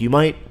to smoke, you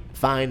might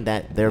find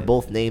that they're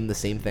both named the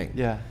same thing.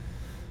 Yeah.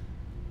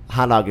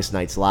 Hot August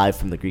Nights, live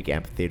from the Greek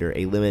Amphitheater,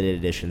 a limited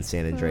edition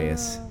San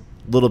Andreas.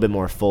 A little bit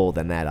more full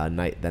than that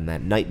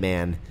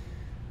Nightman.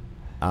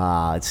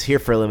 It's here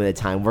for a limited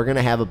time. We're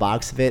gonna have a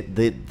box of it.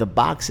 The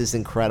box is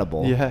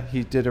incredible. Yeah,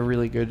 he did a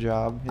really good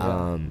job.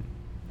 Yeah.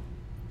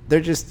 They're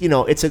just,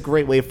 it's a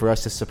great way for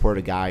us to support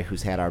a guy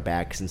who's had our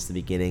back since the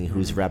beginning,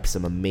 who's repped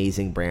some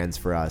amazing brands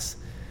for us.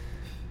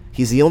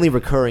 He's the only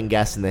recurring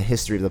guest in the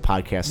history of the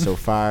podcast so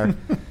far.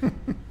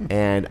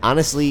 And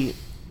honestly,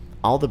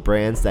 all the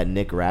brands that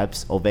Nick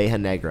reps, Oveja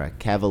Negra,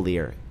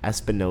 Cavalier,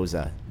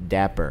 Espinosa,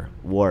 Dapper,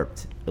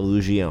 Warped,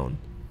 Illusion,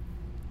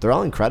 they're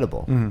all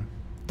incredible.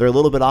 They're a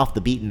little bit off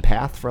the beaten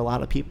path for a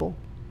lot of people.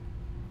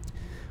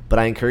 But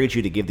I encourage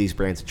you to give these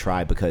brands a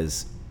try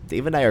because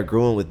Dave and I are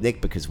growing with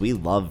Nick because we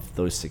love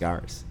those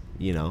cigars,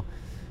 The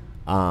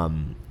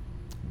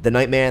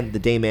Nightman, the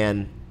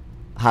Dayman,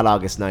 Hot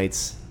August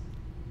Nights,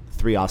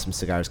 3 awesome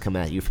cigars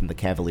coming at you from the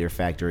Cavalier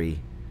factory,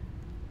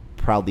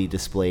 proudly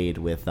displayed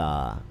with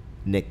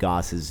Nick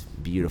Goss's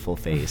beautiful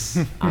face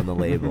on the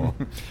label.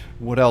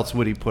 What else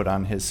would he put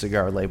on his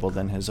cigar label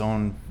than his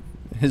own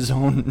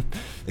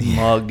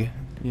mug,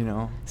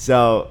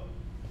 So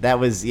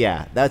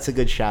that's a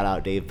good shout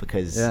out, Dave,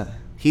 because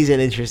he's an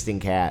interesting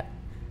cat.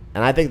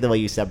 And I think the way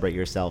you separate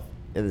yourself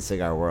in the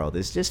cigar world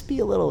is just be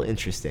a little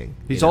interesting.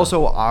 He's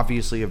also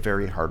obviously a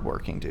very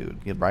hardworking dude,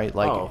 right?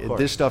 Like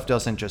this stuff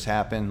doesn't just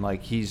happen.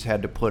 Like he's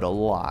had to put a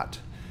lot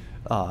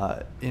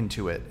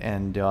into it,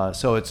 and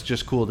so it's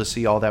just cool to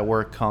see all that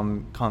work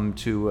come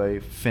to a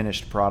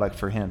finished product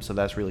for him. So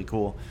that's really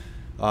cool,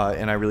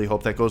 and I really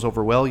hope that goes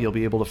over well. You'll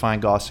be able to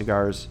find Goss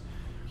cigars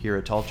here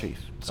at Tall Chief.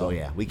 So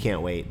we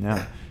can't wait.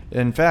 Yeah.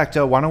 In fact,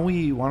 why don't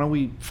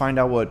we find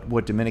out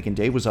what Dominican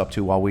Dave was up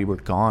to while we were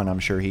gone? I'm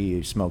sure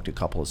he smoked a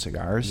couple of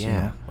cigars.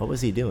 Yeah. What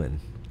was he doing?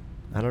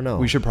 I don't know.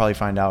 We should probably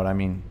find out. I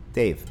mean,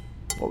 Dave,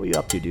 what were you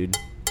up to, dude?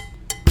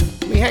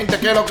 Mi gente,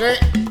 ¿qué lo que?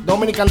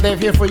 Dominican Dave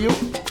here for you.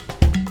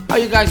 How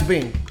you guys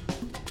been?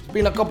 It's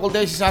been a couple of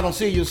days since I don't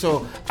see you,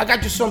 so I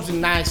got you something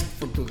nice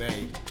for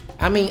today.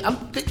 I mean,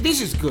 this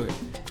is good.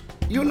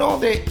 You know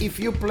that if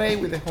you play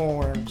with the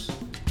horns,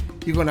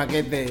 you're gonna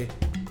get the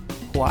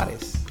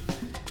Juarez.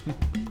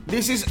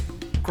 This is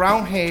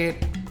Crown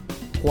Head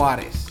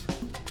Juarez.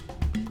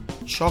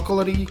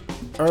 Chocolatey,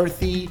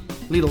 earthy,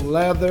 little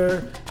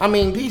leather. I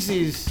mean, this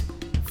is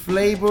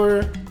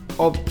flavor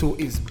up to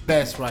its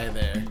best right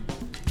there.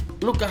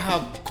 Look at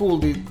how cool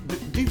this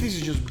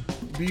is, just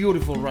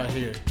beautiful right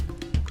here.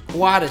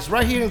 Juarez,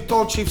 right here in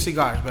Tall Chief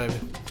Cigars, baby.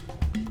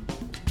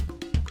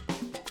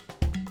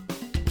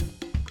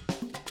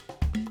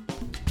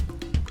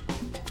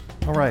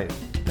 all right.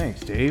 Thanks,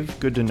 Dave.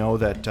 Good to know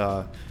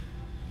that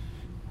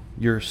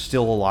you're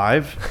still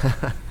alive.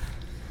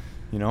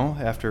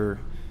 After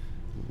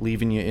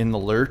leaving you in the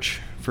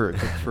lurch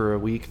for a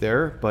week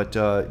there.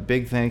 But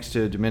big thanks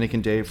to Dominican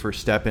Dave for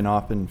stepping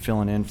up and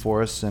filling in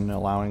for us and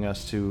allowing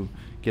us to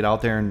get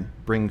out there and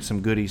bring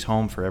some goodies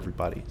home for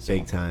everybody. So.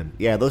 Big time.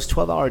 Yeah, those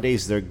 12-hour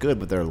days, they're good,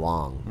 but they're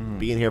long.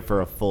 Being here for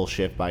a full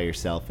shift by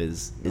yourself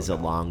is a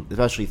long,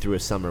 especially through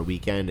a summer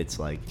weekend. It's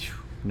like...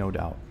 No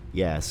doubt.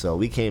 Yeah, so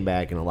we came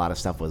back and a lot of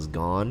stuff was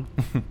gone.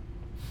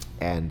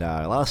 And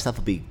a lot of stuff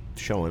will be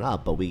showing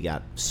up, but we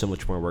got so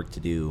much more work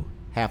to do.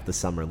 Half the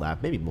summer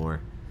left, maybe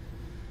more.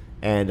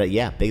 And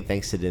big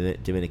thanks to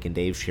Dominican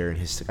Dave sharing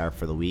his cigar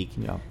for the week,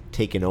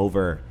 taking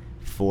over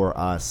for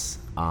us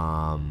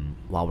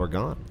while we're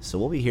gone. So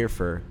we'll be here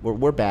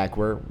we're back.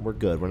 We're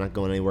good. We're not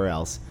going anywhere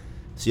else.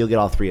 So you'll get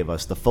all three of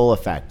us, the full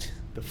effect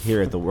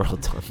here at the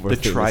World. The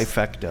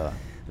trifecta.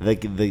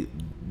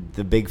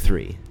 The big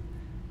three.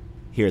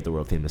 here at the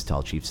world famous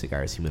Tall Chief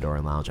Cigars Humidor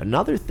and Lounge.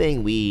 Another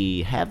thing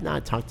we have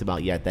not talked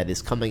about yet that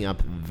is coming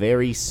up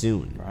very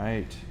soon.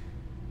 Right.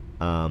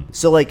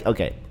 So, like,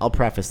 okay, I'll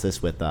preface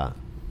this with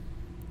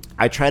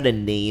I try to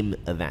name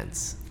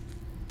events.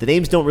 The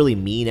names don't really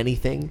mean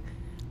anything.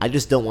 I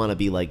just don't want to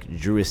be like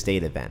Drew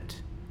Estate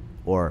event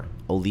or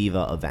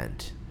Oliva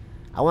event.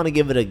 I want to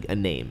give it a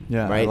name,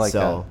 right? I like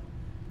that. A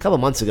couple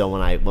months ago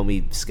when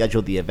we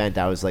scheduled the event,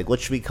 I was like, what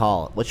should we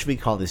call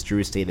this Drew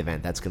Estate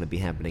event that's going to be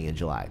happening in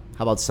July?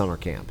 How about summer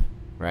camp,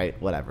 right?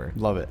 Whatever.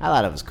 Love it. I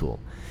thought it was cool.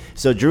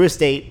 So Drew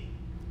Estate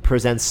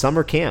presents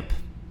summer camp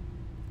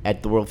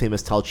at the world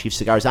famous Tall Chief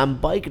Cigars on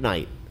Bike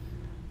Night,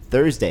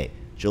 Thursday,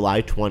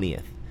 July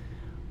 20th.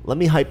 Let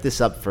me hype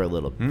this up for a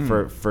little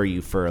for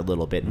you for a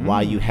little bit and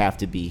why you have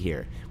to be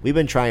here. We've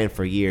been trying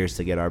for years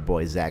to get our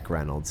boy Zach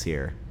Reynolds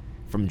here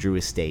from Drew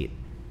Estate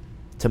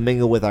to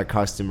mingle with our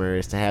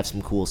customers, to have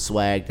some cool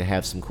swag, to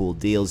have some cool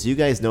deals. You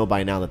guys know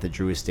by now that the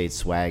Drew Estate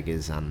swag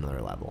is on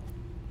another level.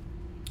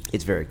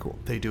 It's very cool.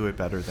 They do it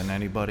better than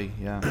anybody,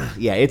 yeah.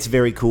 Yeah, it's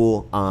very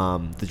cool.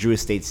 The Drew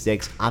Estate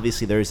sticks,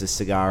 obviously there's a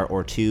cigar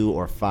or 2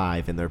 or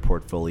 5 in their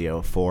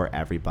portfolio for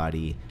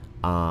everybody.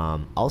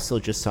 Also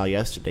just saw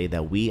yesterday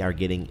that we are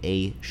getting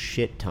a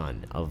shit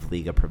ton of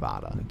Liga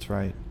Privada. That's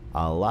right.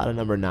 A lot of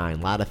number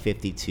 9, a lot of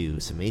 52,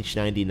 some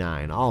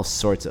H99, all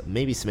sorts of,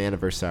 maybe some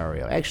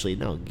Anniversario. Actually,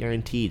 no,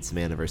 guaranteed some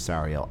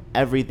Anniversario.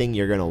 Everything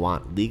you're going to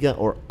want, Liga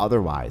or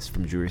otherwise,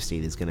 from Drew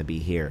Estate is going to be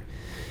here,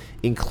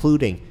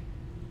 including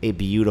a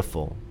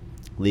beautiful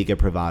Liga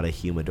Privada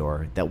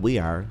humidor that we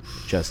are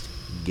just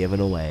giving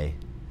away.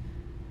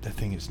 That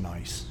thing is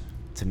nice.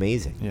 It's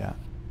amazing. Yeah.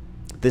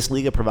 This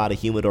Liga Privada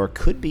humidor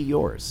could be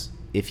yours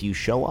if you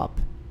show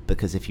up,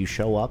 because if you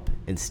show up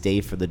and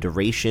stay for the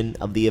duration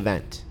of the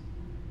event,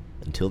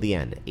 until the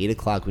end, 8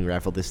 o'clock we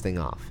raffle this thing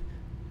off,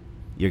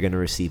 you're going to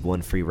receive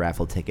 1 free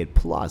raffle ticket,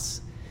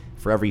 plus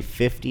for every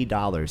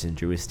 $50 in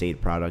Drew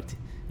Estate product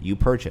you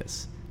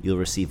purchase, you'll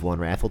receive 1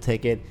 raffle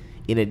ticket,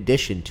 in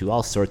addition to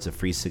all sorts of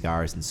free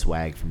cigars and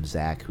swag from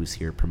Zach, who's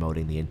here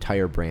promoting the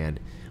entire brand.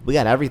 We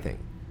got everything.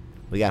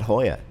 We got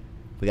Hoya.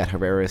 We got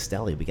Herrera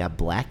Esteli. We got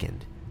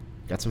Blackened.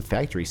 Got some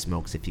factory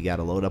smokes if you got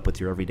to load up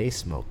with your everyday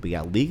smoke. We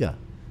got Liga.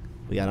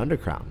 We got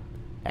Undercrown.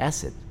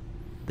 Acid.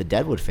 The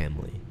Deadwood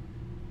family.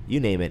 You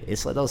name it.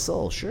 Isla del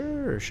Sol.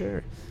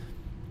 Sure.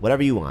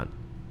 Whatever you want.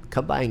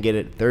 Come by and get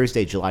it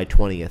Thursday, July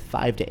 20th,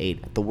 5 to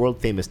 8 at the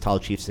world-famous Tall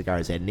Chief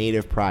Cigars at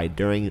Native Pride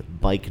during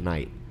Bike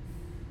Night.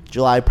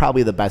 July,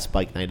 probably the best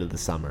bike night of the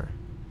summer.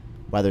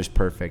 Weather's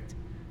perfect.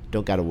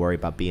 Don't got to worry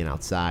about being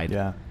outside.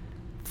 Yeah.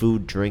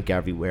 Food, drink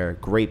everywhere.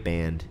 Great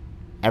band.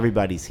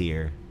 Everybody's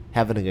here.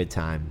 Having a good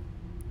time.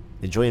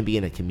 Enjoying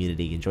being a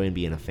community. Enjoying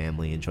being a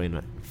family.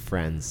 Enjoying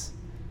friends.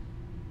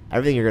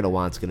 Everything you're going to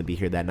want is going to be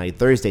here that night.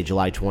 Thursday,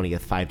 July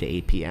 20th, 5 to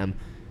 8 p.m.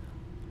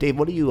 Dave,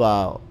 what do you...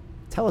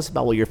 tell us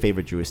about what your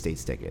favorite Drew Estate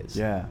stick is.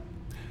 Yeah,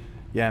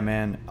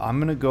 man. I'm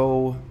going to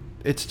go...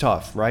 It's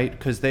tough, right?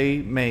 Because they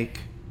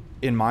make,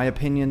 in my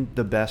opinion,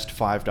 the best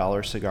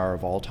 $5 cigar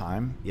of all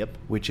time. Yep.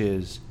 Which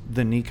is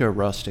the Nika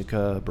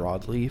Rustica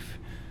Broadleaf.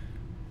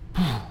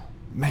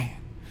 Man.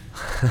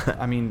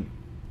 I mean,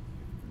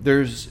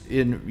 there's,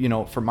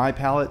 for my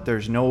palate,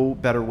 there's no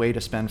better way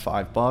to spend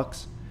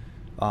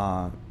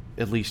 $5.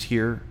 At least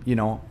here,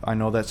 I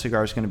know that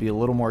cigar is going to be a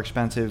little more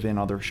expensive in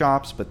other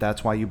shops, but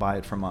that's why you buy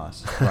it from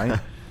us, right?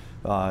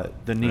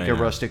 The Nika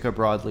Rustica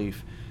Broadleaf.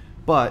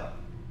 But,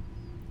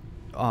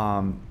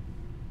 I'll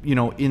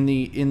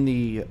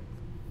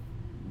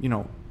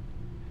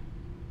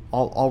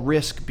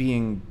risk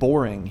being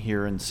boring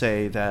here and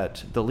say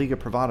that the Liga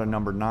Privada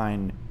number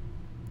 9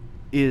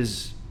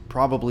 is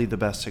probably the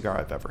best cigar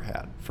I've ever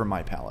had for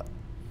my palate.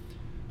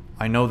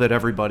 I know that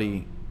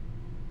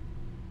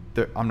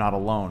I'm not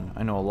alone.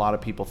 I know a lot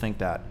of people think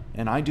that.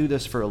 And I do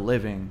this for a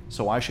living,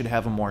 so I should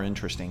have a more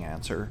interesting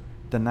answer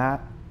than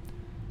that.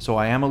 So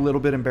I am a little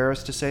bit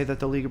embarrassed to say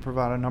that the Liga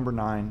Privada number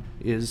 9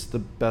 is the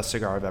best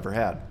cigar I've ever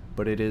had,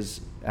 but it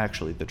is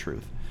actually the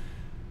truth.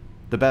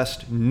 The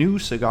best new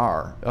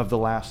cigar of the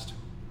last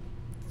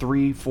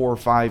 3, 4,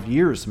 5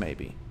 years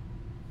maybe.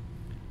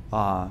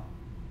 The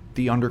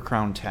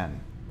Undercrown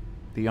 10.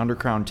 The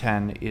Undercrown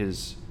 10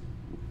 is,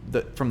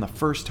 from the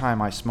first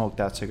time I smoked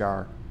that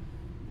cigar,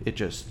 it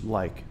just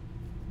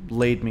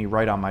laid me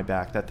right on my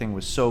back. That thing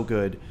was so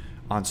good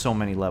on so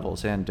many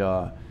levels, and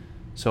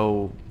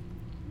so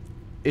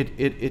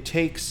it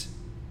takes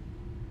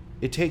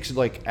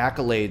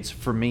accolades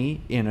for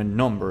me in a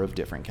number of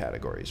different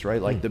categories, right?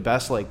 Like the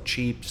best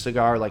cheap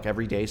cigar,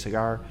 everyday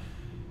cigar.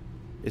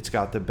 It's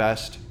got the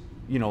best,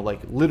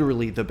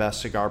 literally the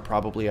best cigar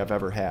probably I've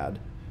ever had,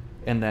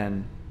 and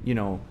then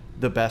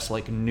the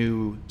best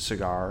new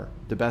cigar,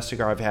 the best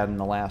cigar I've had in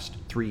the last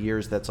 3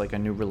 years that's a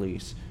new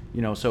release.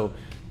 So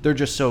they're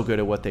just so good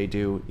at what they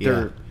do.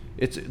 Yeah.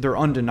 They're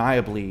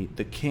undeniably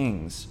the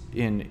kings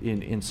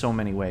in so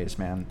many ways,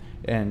 man.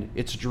 And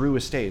it's Drew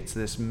Estate. It's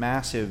this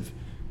massive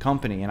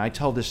company. And I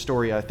tell this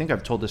story, I think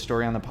I've told this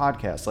story on the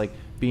podcast,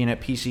 being at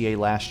PCA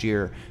last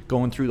year,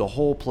 going through the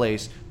whole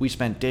place. We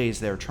spent days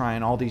there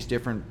trying all these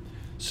different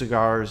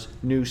cigars,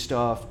 new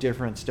stuff,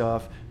 different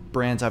stuff,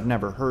 brands I've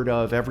never heard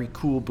of, every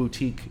cool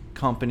boutique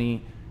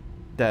company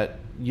that,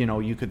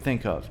 you could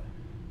think of.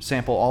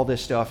 Sample all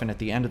this stuff, and at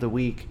the end of the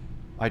week,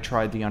 I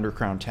tried the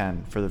Undercrown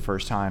 10 for the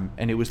first time,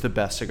 and it was the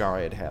best cigar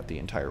I had had the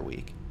entire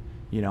week.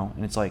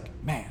 And it's like,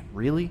 man,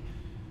 really?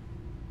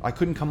 I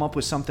couldn't come up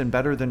with something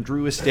better than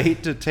Drew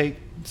Estate to take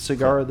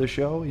cigar of the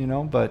show,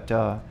 but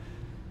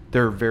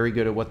they're very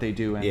good at what they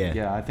do. And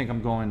I think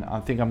I'm going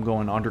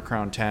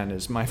Undercrown 10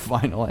 is my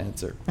final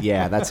answer.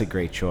 Yeah, that's a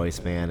great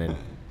choice, man. And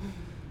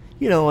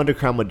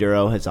Undercrown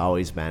Maduro has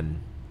always been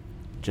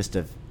just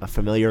a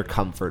familiar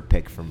comfort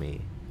pick for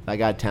me. If I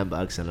got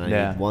 $10 and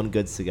I need one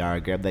good cigar,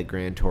 grab that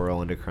Gran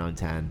Toro Undercrown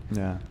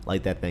 10,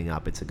 light that thing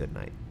up, it's a good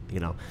night.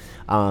 The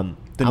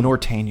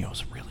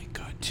Norteño's really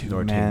good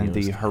too, man.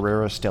 The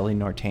Herrera Steli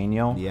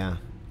Norteño. Yeah.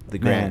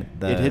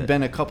 It had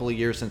been a couple of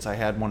years since I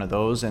had one of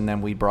those, and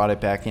then we brought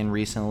it back in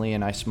recently,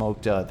 and I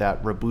smoked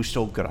that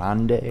Robusto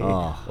Grande.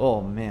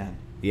 Oh man.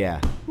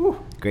 Yeah.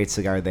 Whew. Great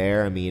cigar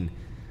there. I mean,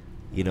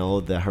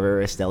 the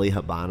Herrera Steli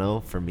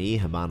Habano, for me,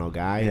 Habano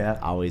guy,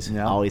 always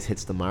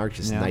hits the mark.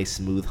 Just nice,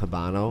 smooth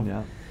Habano.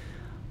 Yeah.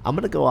 I'm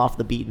going to go off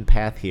the beaten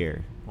path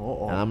here.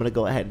 And I'm going to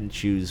go ahead and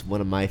choose one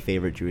of my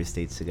favorite Drew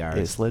Estate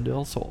cigars. Isla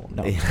del Sol.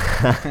 No.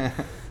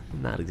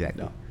 Not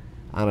exactly. No.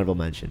 Honorable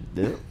mention.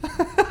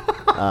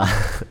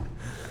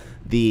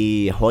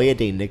 The Joya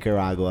de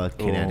Nicaragua,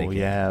 Connecticut. Oh,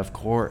 yeah, of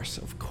course.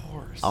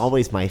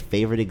 Always my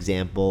favorite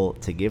example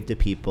to give to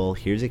people.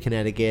 Here's a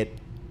Connecticut.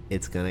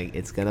 It's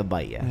gonna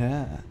bite you.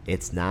 Yeah.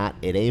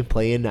 It ain't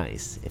playing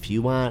nice. If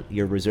you want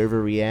your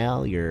Reserva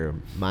Real, your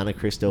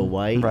Montecristo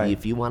White,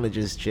 if you want to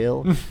just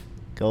chill,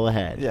 go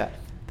ahead. Yeah.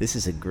 This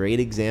is a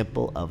great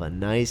example of a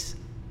nice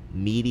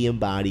medium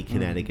body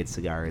Connecticut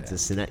cigar.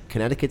 It's a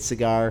Connecticut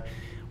cigar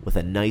with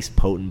a nice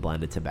potent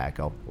blend of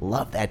tobacco.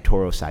 Love that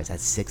Toro size.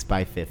 That's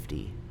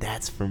 6x50.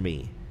 That's for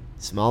me.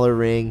 Smaller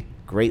ring,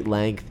 great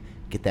length.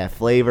 Get that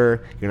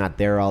flavor. You're not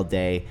there all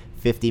day.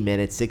 50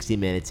 minutes, 60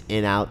 minutes,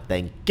 in, out,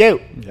 then go.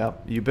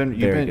 Yep. You've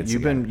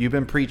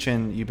been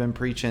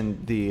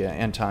preaching the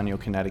Antonio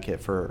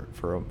Connecticut for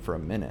a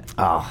minute.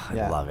 Oh, I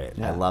love it.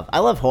 Yeah. I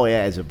love Joya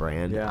as a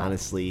brand. Yeah.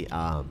 Honestly,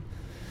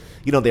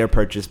 they're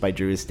purchased by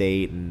Drew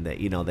Estate, and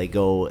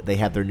they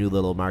have their new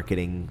little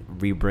marketing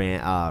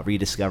rebrand,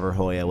 Rediscover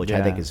Joya, which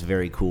I think is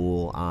very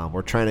cool.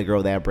 We're trying to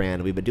grow that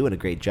brand. We've been doing a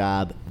great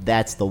job.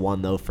 That's the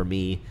one though for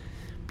me.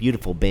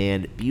 Beautiful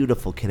band,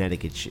 beautiful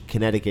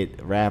Connecticut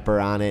wrapper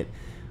on it.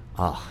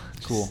 Oh,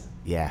 cool.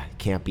 Yeah,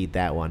 can't beat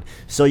that one.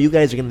 So you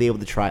guys are going to be able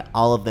to try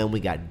all of them. We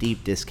got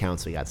deep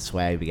discounts. We got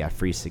swag. We got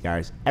free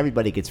cigars.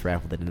 Everybody gets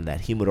raffled into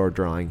that humidor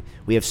drawing.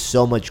 We have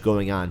so much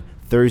going on.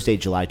 Thursday,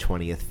 July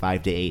 20th,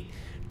 5 to 8.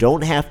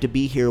 Don't have to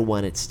be here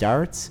when it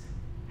starts.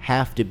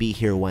 Have to be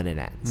here when it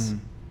ends.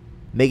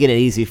 Making it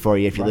easy for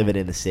you if you're living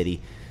in the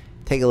city.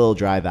 Take a little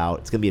drive out.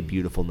 It's going to be a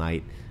beautiful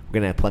night. We're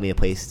going to have plenty of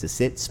places to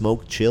sit,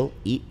 smoke, chill,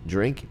 eat,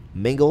 drink,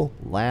 mingle,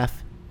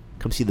 laugh.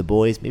 Come see the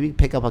boys. Maybe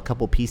pick up a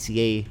couple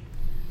PCA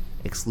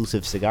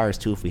exclusive cigars,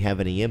 too, if we have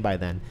any in by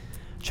then.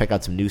 Check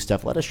out some new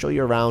stuff. Let us show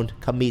you around.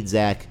 Come meet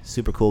Zach.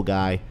 Super cool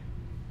guy.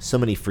 So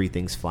many free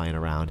things flying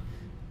around.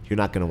 You're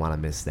not going to want to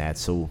miss that.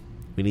 So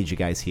we need you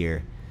guys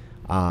here.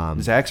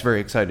 Zach's very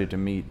excited to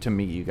meet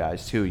you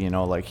guys, too.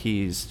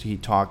 He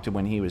talked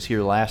when he was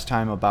here last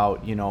time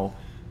about,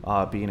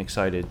 being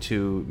excited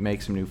to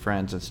make some new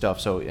friends and stuff.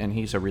 So, and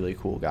he's a really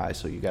cool guy.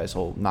 So you guys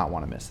will not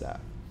want to miss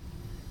that.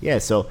 Yeah,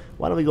 so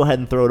why don't we go ahead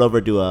and throw it over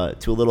to a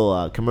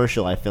little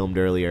commercial I filmed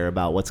earlier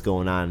about what's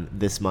going on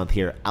this month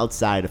here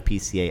outside of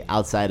PCA,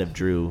 outside of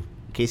Drew,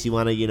 in case you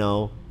want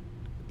to,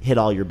 hit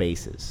all your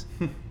bases.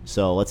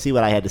 So let's see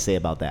what I had to say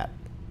about that.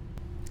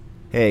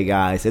 Hey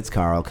guys, it's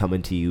Carl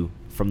coming to you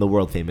from the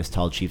world-famous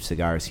Tall Chief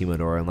Cigars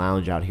Humidor and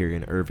Lounge out here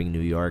in Irving, New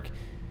York.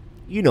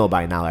 You know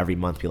by now every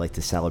month we like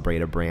to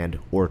celebrate a brand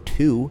or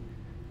two,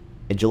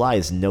 and July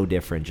is no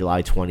different.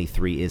 July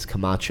 23 is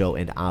Camacho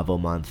and Avo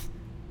month.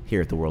 Here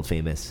at the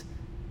world-famous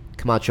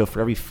Camacho. For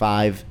every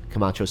 5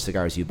 Camacho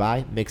cigars you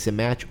buy, mix and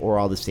match, or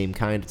all the same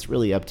kind, it's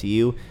really up to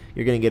you.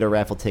 You're going to get a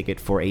raffle ticket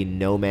for a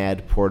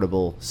Nomad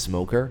portable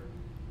smoker.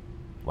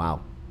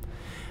 Wow.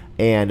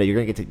 And you're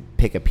going to get to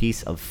pick a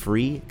piece of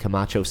free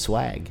Camacho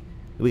swag.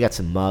 We got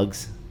some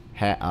mugs,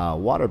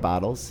 water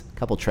bottles, a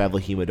couple travel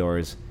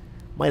humidors.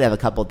 Might have a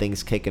couple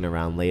things kicking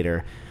around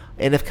later.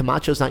 And if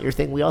Camacho's not your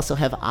thing, we also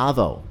have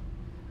Avo.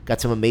 Got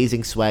some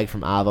amazing swag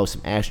from Avo,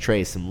 some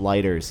ashtrays, some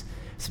lighters,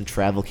 some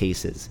travel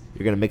cases.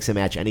 You're going to mix and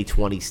match any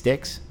 20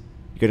 sticks.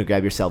 You're going to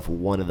grab yourself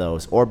one of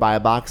those. Or buy a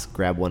box,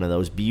 grab one of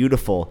those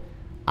beautiful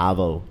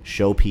Avo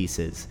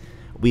showpieces.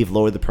 We've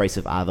lowered the price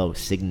of Avo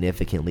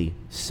significantly.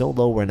 So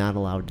low we're not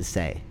allowed to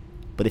say.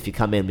 But if you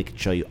come in, we can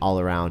show you all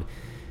around.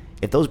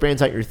 If those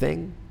brands aren't your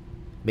thing,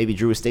 maybe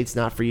Drew Estate's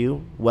not for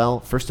you,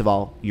 well, first of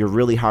all, you're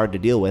really hard to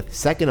deal with.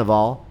 Second of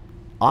all,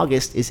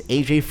 August is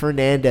AJ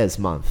Fernandez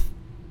month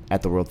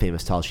at the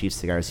world-famous Tall Chief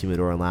Cigars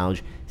Humidor and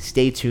Lounge.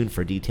 Stay tuned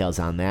for details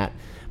on that.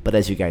 But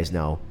as you guys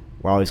know,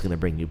 we're always going to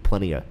bring you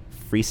plenty of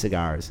free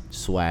cigars,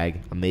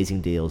 swag,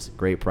 amazing deals,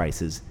 great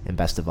prices, and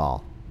best of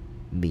all,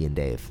 me and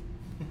Dave.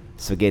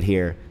 So get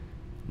here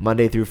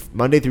Monday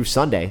through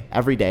Sunday,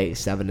 every day,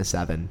 7 to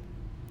 7.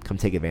 Come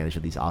take advantage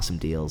of these awesome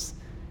deals,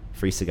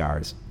 free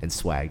cigars, and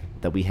swag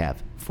that we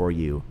have for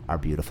you, our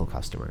beautiful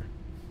customer.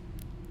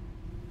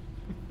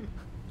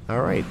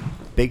 All right.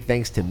 Big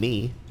thanks to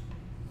me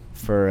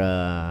for...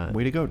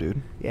 Way to go, dude.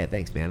 Yeah,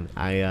 thanks, man.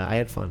 I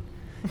had fun.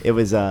 It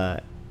was,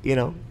 there's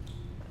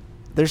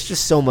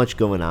just so much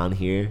going on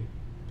here.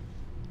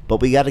 But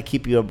we got to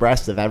keep you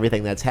abreast of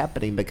everything that's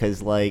happening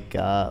because,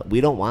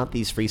 we don't want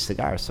these free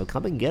cigars. So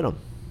come and get them.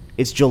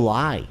 It's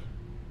July.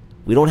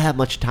 We don't have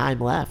much time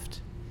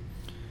left.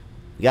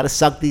 We got to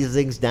suck these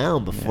things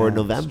down before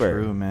November.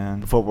 That's true,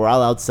 man. Before we're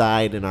all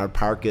outside in our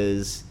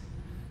parkas,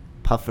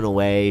 puffing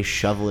away,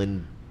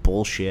 shoveling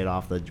bullshit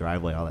off the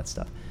driveway, all that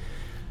stuff.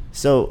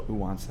 So who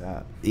wants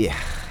that? Yeah,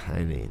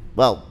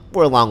 well,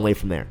 we're a long way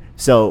from there.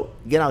 So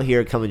get out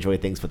here, come enjoy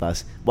things with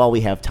us while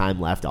we have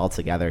time left all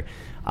together.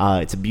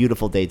 It's a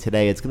beautiful day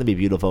today. It's going to be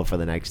beautiful for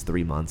the next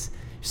 3 months.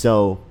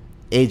 So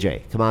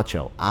AJ,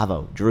 Camacho,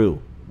 Avo,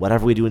 Drew,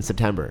 whatever we do in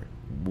September,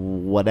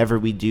 whatever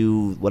we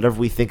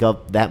think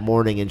of that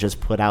morning and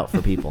just put out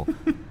for people.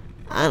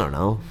 I don't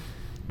know.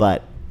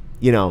 But,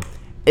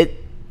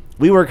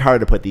 we work hard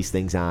to put these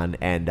things on,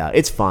 and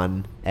it's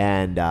fun.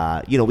 And,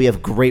 we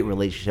have great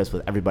relationships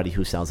with everybody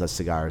who sells us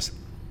cigars.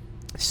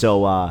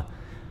 So,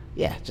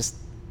 just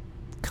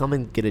come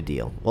and get a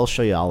deal. We'll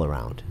show you all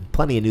around.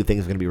 Plenty of new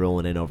things are going to be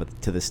rolling in over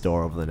to the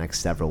store over the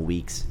next several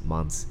weeks,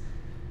 months.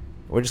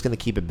 We're just going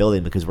to keep it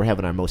building because we're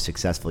having our most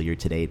successful year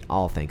to date,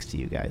 all thanks to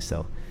you guys.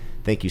 So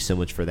thank you so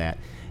much for that.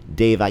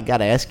 Dave, I got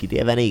to ask you, do you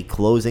have any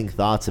closing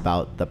thoughts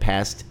about the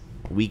past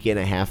week and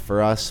a half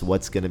for us?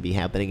 What's going to be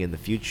happening in the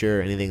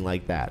future? Anything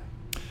like that?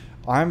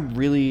 I'm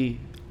really,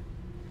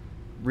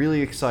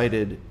 really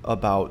excited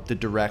about the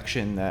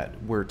direction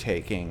that we're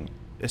taking,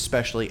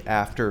 especially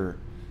after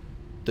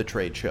the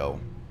trade show.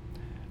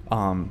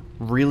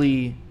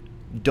 Really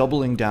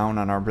doubling down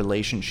on our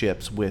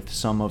relationships with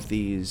some of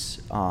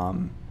these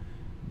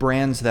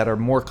brands that are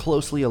more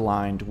closely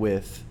aligned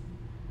with,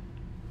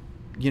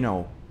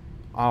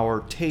 our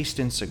taste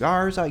in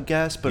cigars, I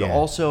guess, but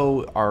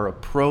also our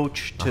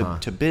approach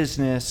to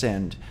business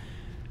and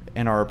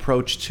our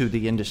approach to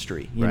the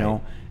industry, you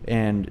know.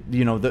 And,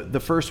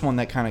 the first one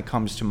that kind of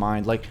comes to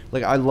mind, like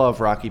I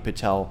love Rocky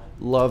Patel,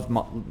 love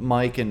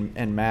Mike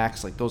and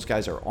Max. Like, those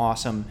guys are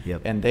awesome.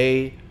 Yep. And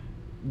they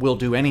will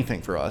do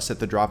anything for us at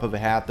the drop of a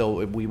hat,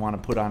 though. If we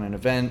want to put on an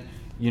event,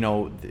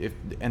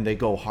 and they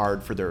go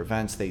hard for their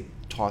events. They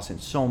toss in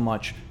so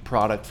much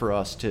product for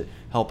us to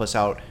help us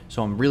out.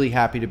 So I'm really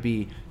happy to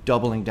be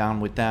doubling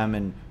down with them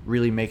and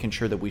really making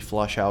sure that we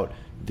flush out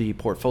the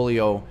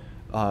portfolio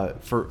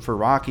for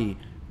Rocky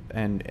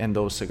and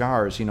those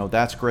cigars.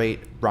 That's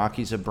great.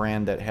 Rocky's a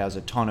brand that has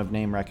a ton of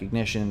name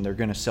recognition. They're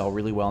going to sell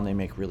really well, and they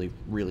make really,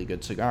 really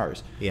good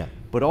cigars. Yeah.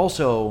 But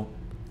also,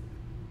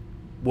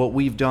 what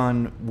we've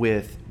done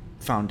with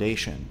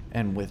Foundation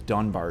and with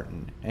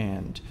Dunbarton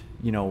and,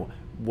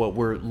 what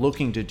we're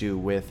looking to do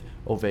with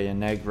Oveja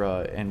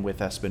Negra and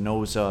with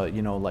Espinosa,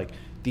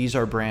 these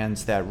are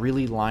brands that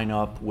really line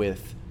up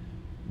with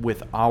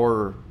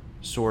our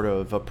sort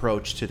of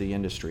approach to the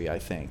industry, I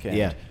think.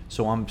 And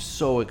so I'm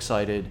so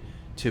excited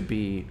to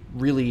be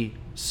really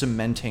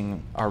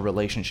cementing our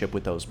relationship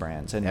with those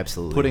brands and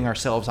putting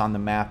ourselves on the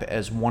map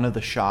as one of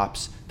the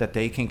shops that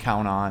they can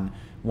count on,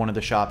 one of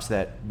the shops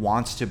that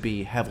wants to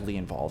be heavily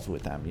involved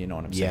with them. You know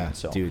what I'm saying? Yeah,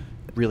 so dude,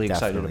 really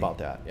definitely. excited about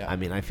that. Yeah.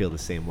 I feel the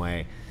same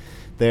way.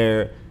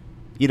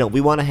 We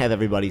want to have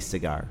everybody's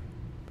cigar,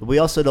 but we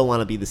also don't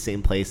want to be the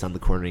same place on the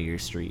corner of your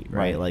street,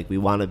 right? Like, we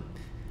want to,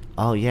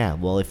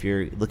 if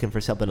you're looking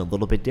for something a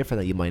little bit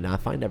different that you might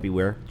not find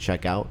everywhere,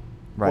 check out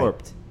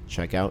Warped.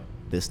 Check out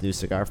this new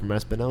cigar from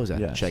Espinosa.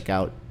 Yes. Check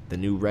out the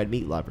new Red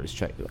Meat Lovers.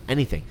 Check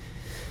anything.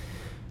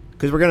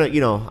 Because we're going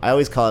to, I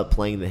always call it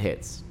playing the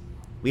hits.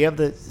 We have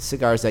the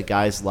cigars that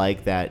guys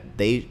like that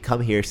they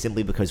come here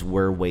simply because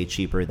we're way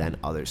cheaper than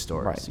other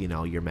stores. Right.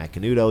 Your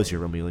Macanudos,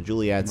 your Romeo and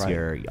Juliets,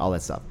 your all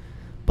that stuff.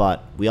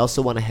 But we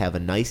also want to have a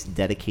nice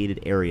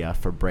dedicated area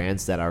for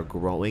brands that are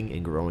growing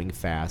and growing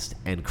fast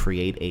and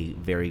create a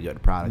very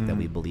good product that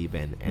we believe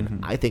in. And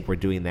I think we're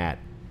doing that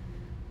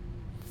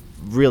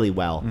really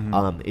well.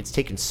 It's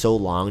taken so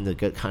long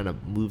to kind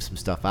of move some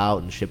stuff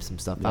out and ship some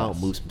stuff out,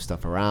 move some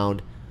stuff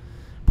around,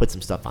 put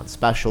some stuff on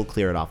special,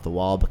 clear it off the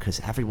wall, because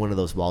every one of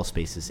those wall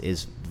spaces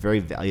is very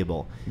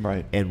valuable.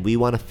 Right. And we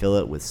want to fill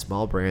it with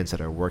small brands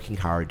that are working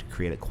hard to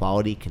create a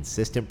quality,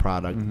 consistent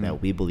product that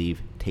we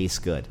believe tastes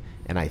good.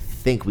 And I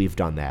think we've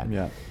done that.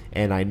 Yeah.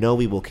 And I know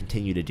we will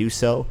continue to do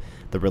so.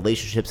 The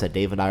relationships that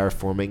Dave and I are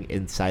forming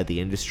inside the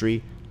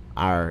industry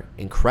are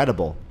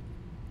incredible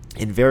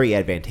and very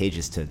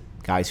advantageous to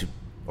guys who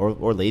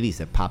or ladies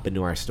that pop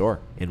into our store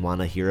and want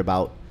to hear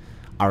about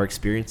our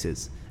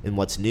experiences and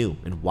what's new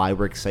and why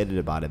we're excited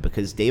about it.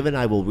 Because Dave and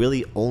I will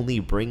really only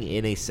bring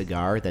in a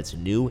cigar that's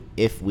new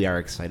if we are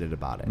excited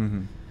about it.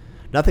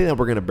 Nothing that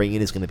we're going to bring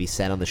in is going to be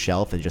set on the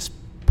shelf and just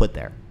put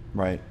there.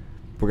 Right.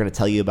 We're going to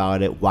tell you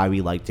about it, why we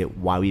liked it,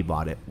 why we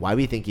bought it, why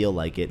we think you'll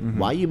like it,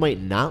 why you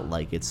might not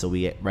like it, so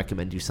we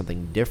recommend you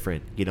something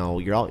different.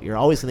 You're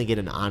always going to get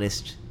an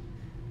honest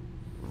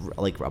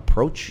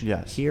approach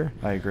Yes, here.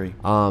 I agree.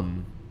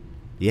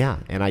 Yeah,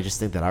 and I just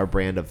think that our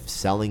brand of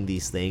selling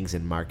these things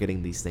and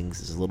marketing these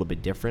things is a little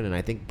bit different, and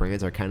I think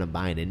brands are kind of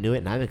buying into it,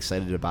 and I'm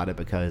excited about it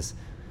because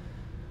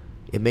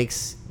it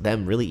makes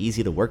them really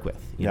easy to work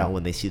with, you know,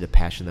 when they see the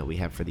passion that we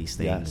have for these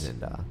things,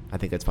 and I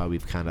think that's why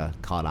we've kind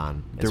of caught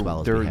on as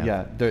well as we have.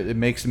 Yeah, it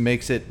makes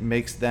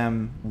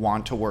them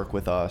want to work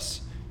with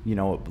us. You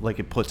know, like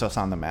it puts us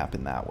on the map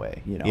in that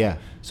way, you know. Yeah.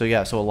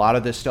 So a lot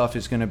of this stuff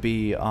is going to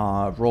be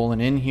rolling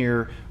in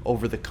here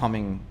over the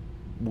coming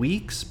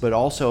weeks, but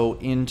also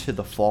into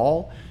the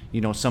fall.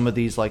 You know, some of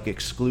these like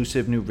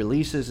exclusive new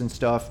releases and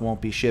stuff won't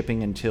be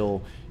shipping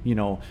until, you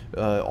know,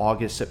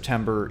 August,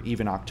 September,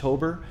 even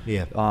October.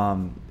 Yeah.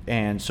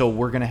 And so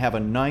we're going to have a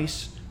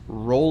nice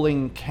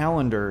rolling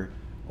calendar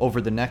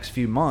over the next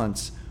few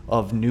months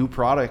of new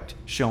product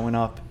showing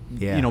up.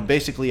 Yeah. You know,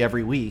 basically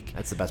every week.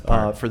 That's the best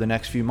part. For the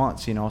next few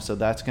months, you know, so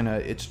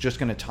it's just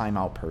gonna time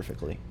out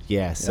perfectly.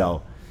 Yeah,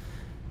 so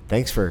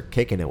thanks for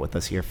kicking it with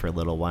us here for a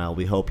little while.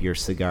 We hope your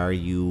cigar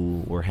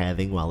you were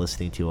having while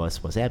listening to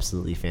us was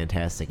absolutely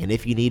fantastic. And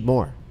if you need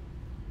more,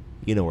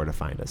 you know where to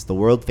find us. The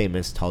world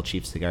famous Tall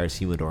Chief Cigars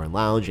Humidor and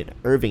Lounge in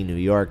Irving, New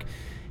York.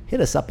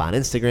 Hit us up on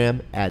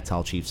Instagram at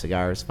Tall Chief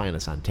Cigars. Find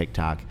us on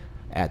TikTok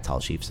at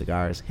Tall Chief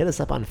Cigars. Hit us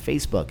up on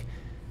Facebook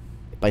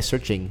by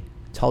searching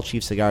Tall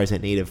Chief Cigars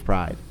at Native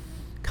Pride.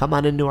 Come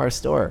on into our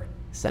store.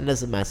 Send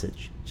us a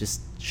message.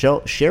 Just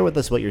share with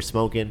us what you're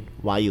smoking,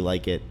 why you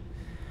like it,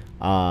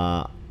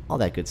 all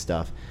that good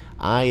stuff.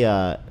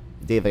 Dave,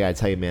 I gotta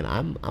tell you, man,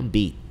 I'm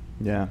beat.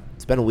 Yeah,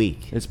 it's been a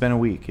week. It's been a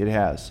week. It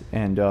has,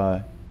 and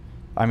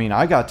I mean,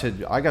 I got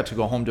to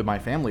go home to my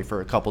family for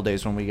a couple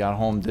days when we got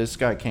home. This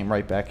guy came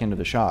right back into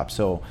the shop,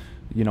 so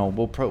you know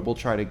we'll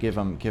try to give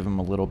him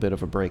a little bit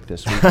of a break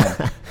this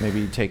weekend.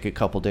 Maybe take a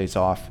couple days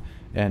off.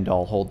 And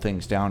I'll hold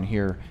things down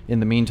here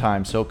in the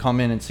meantime. So come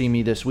in and see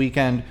me this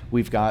weekend.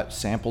 We've got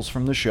samples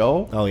from the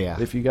show. Oh,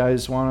 yeah. If you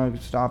guys want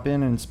to stop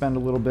in and spend a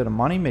little bit of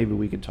money, maybe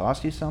we could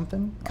toss you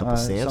something. A couple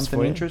samples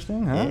something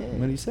interesting, huh? Yeah.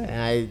 What do you say?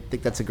 I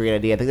think that's a great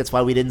idea. I think that's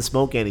why we didn't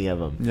smoke any of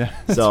them. Yeah,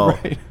 that's so,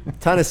 right.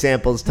 Ton of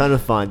samples, ton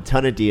of fun,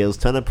 ton of deals,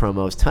 ton of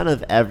promos, ton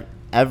of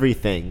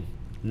everything.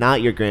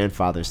 Not your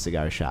grandfather's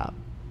cigar shop,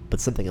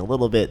 but something a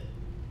little bit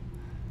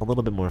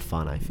more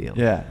fun, I feel.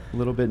 Yeah, a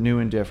little bit new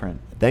and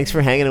different. Thanks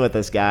for hanging with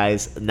us,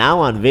 guys. Now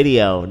on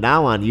video,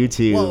 now on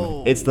YouTube.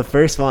 Whoa. It's the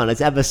first one.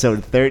 It's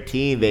episode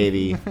 13,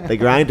 baby. The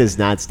grind does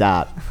not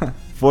stop.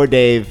 For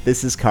Dave,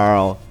 this is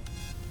Carl.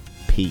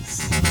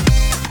 Peace.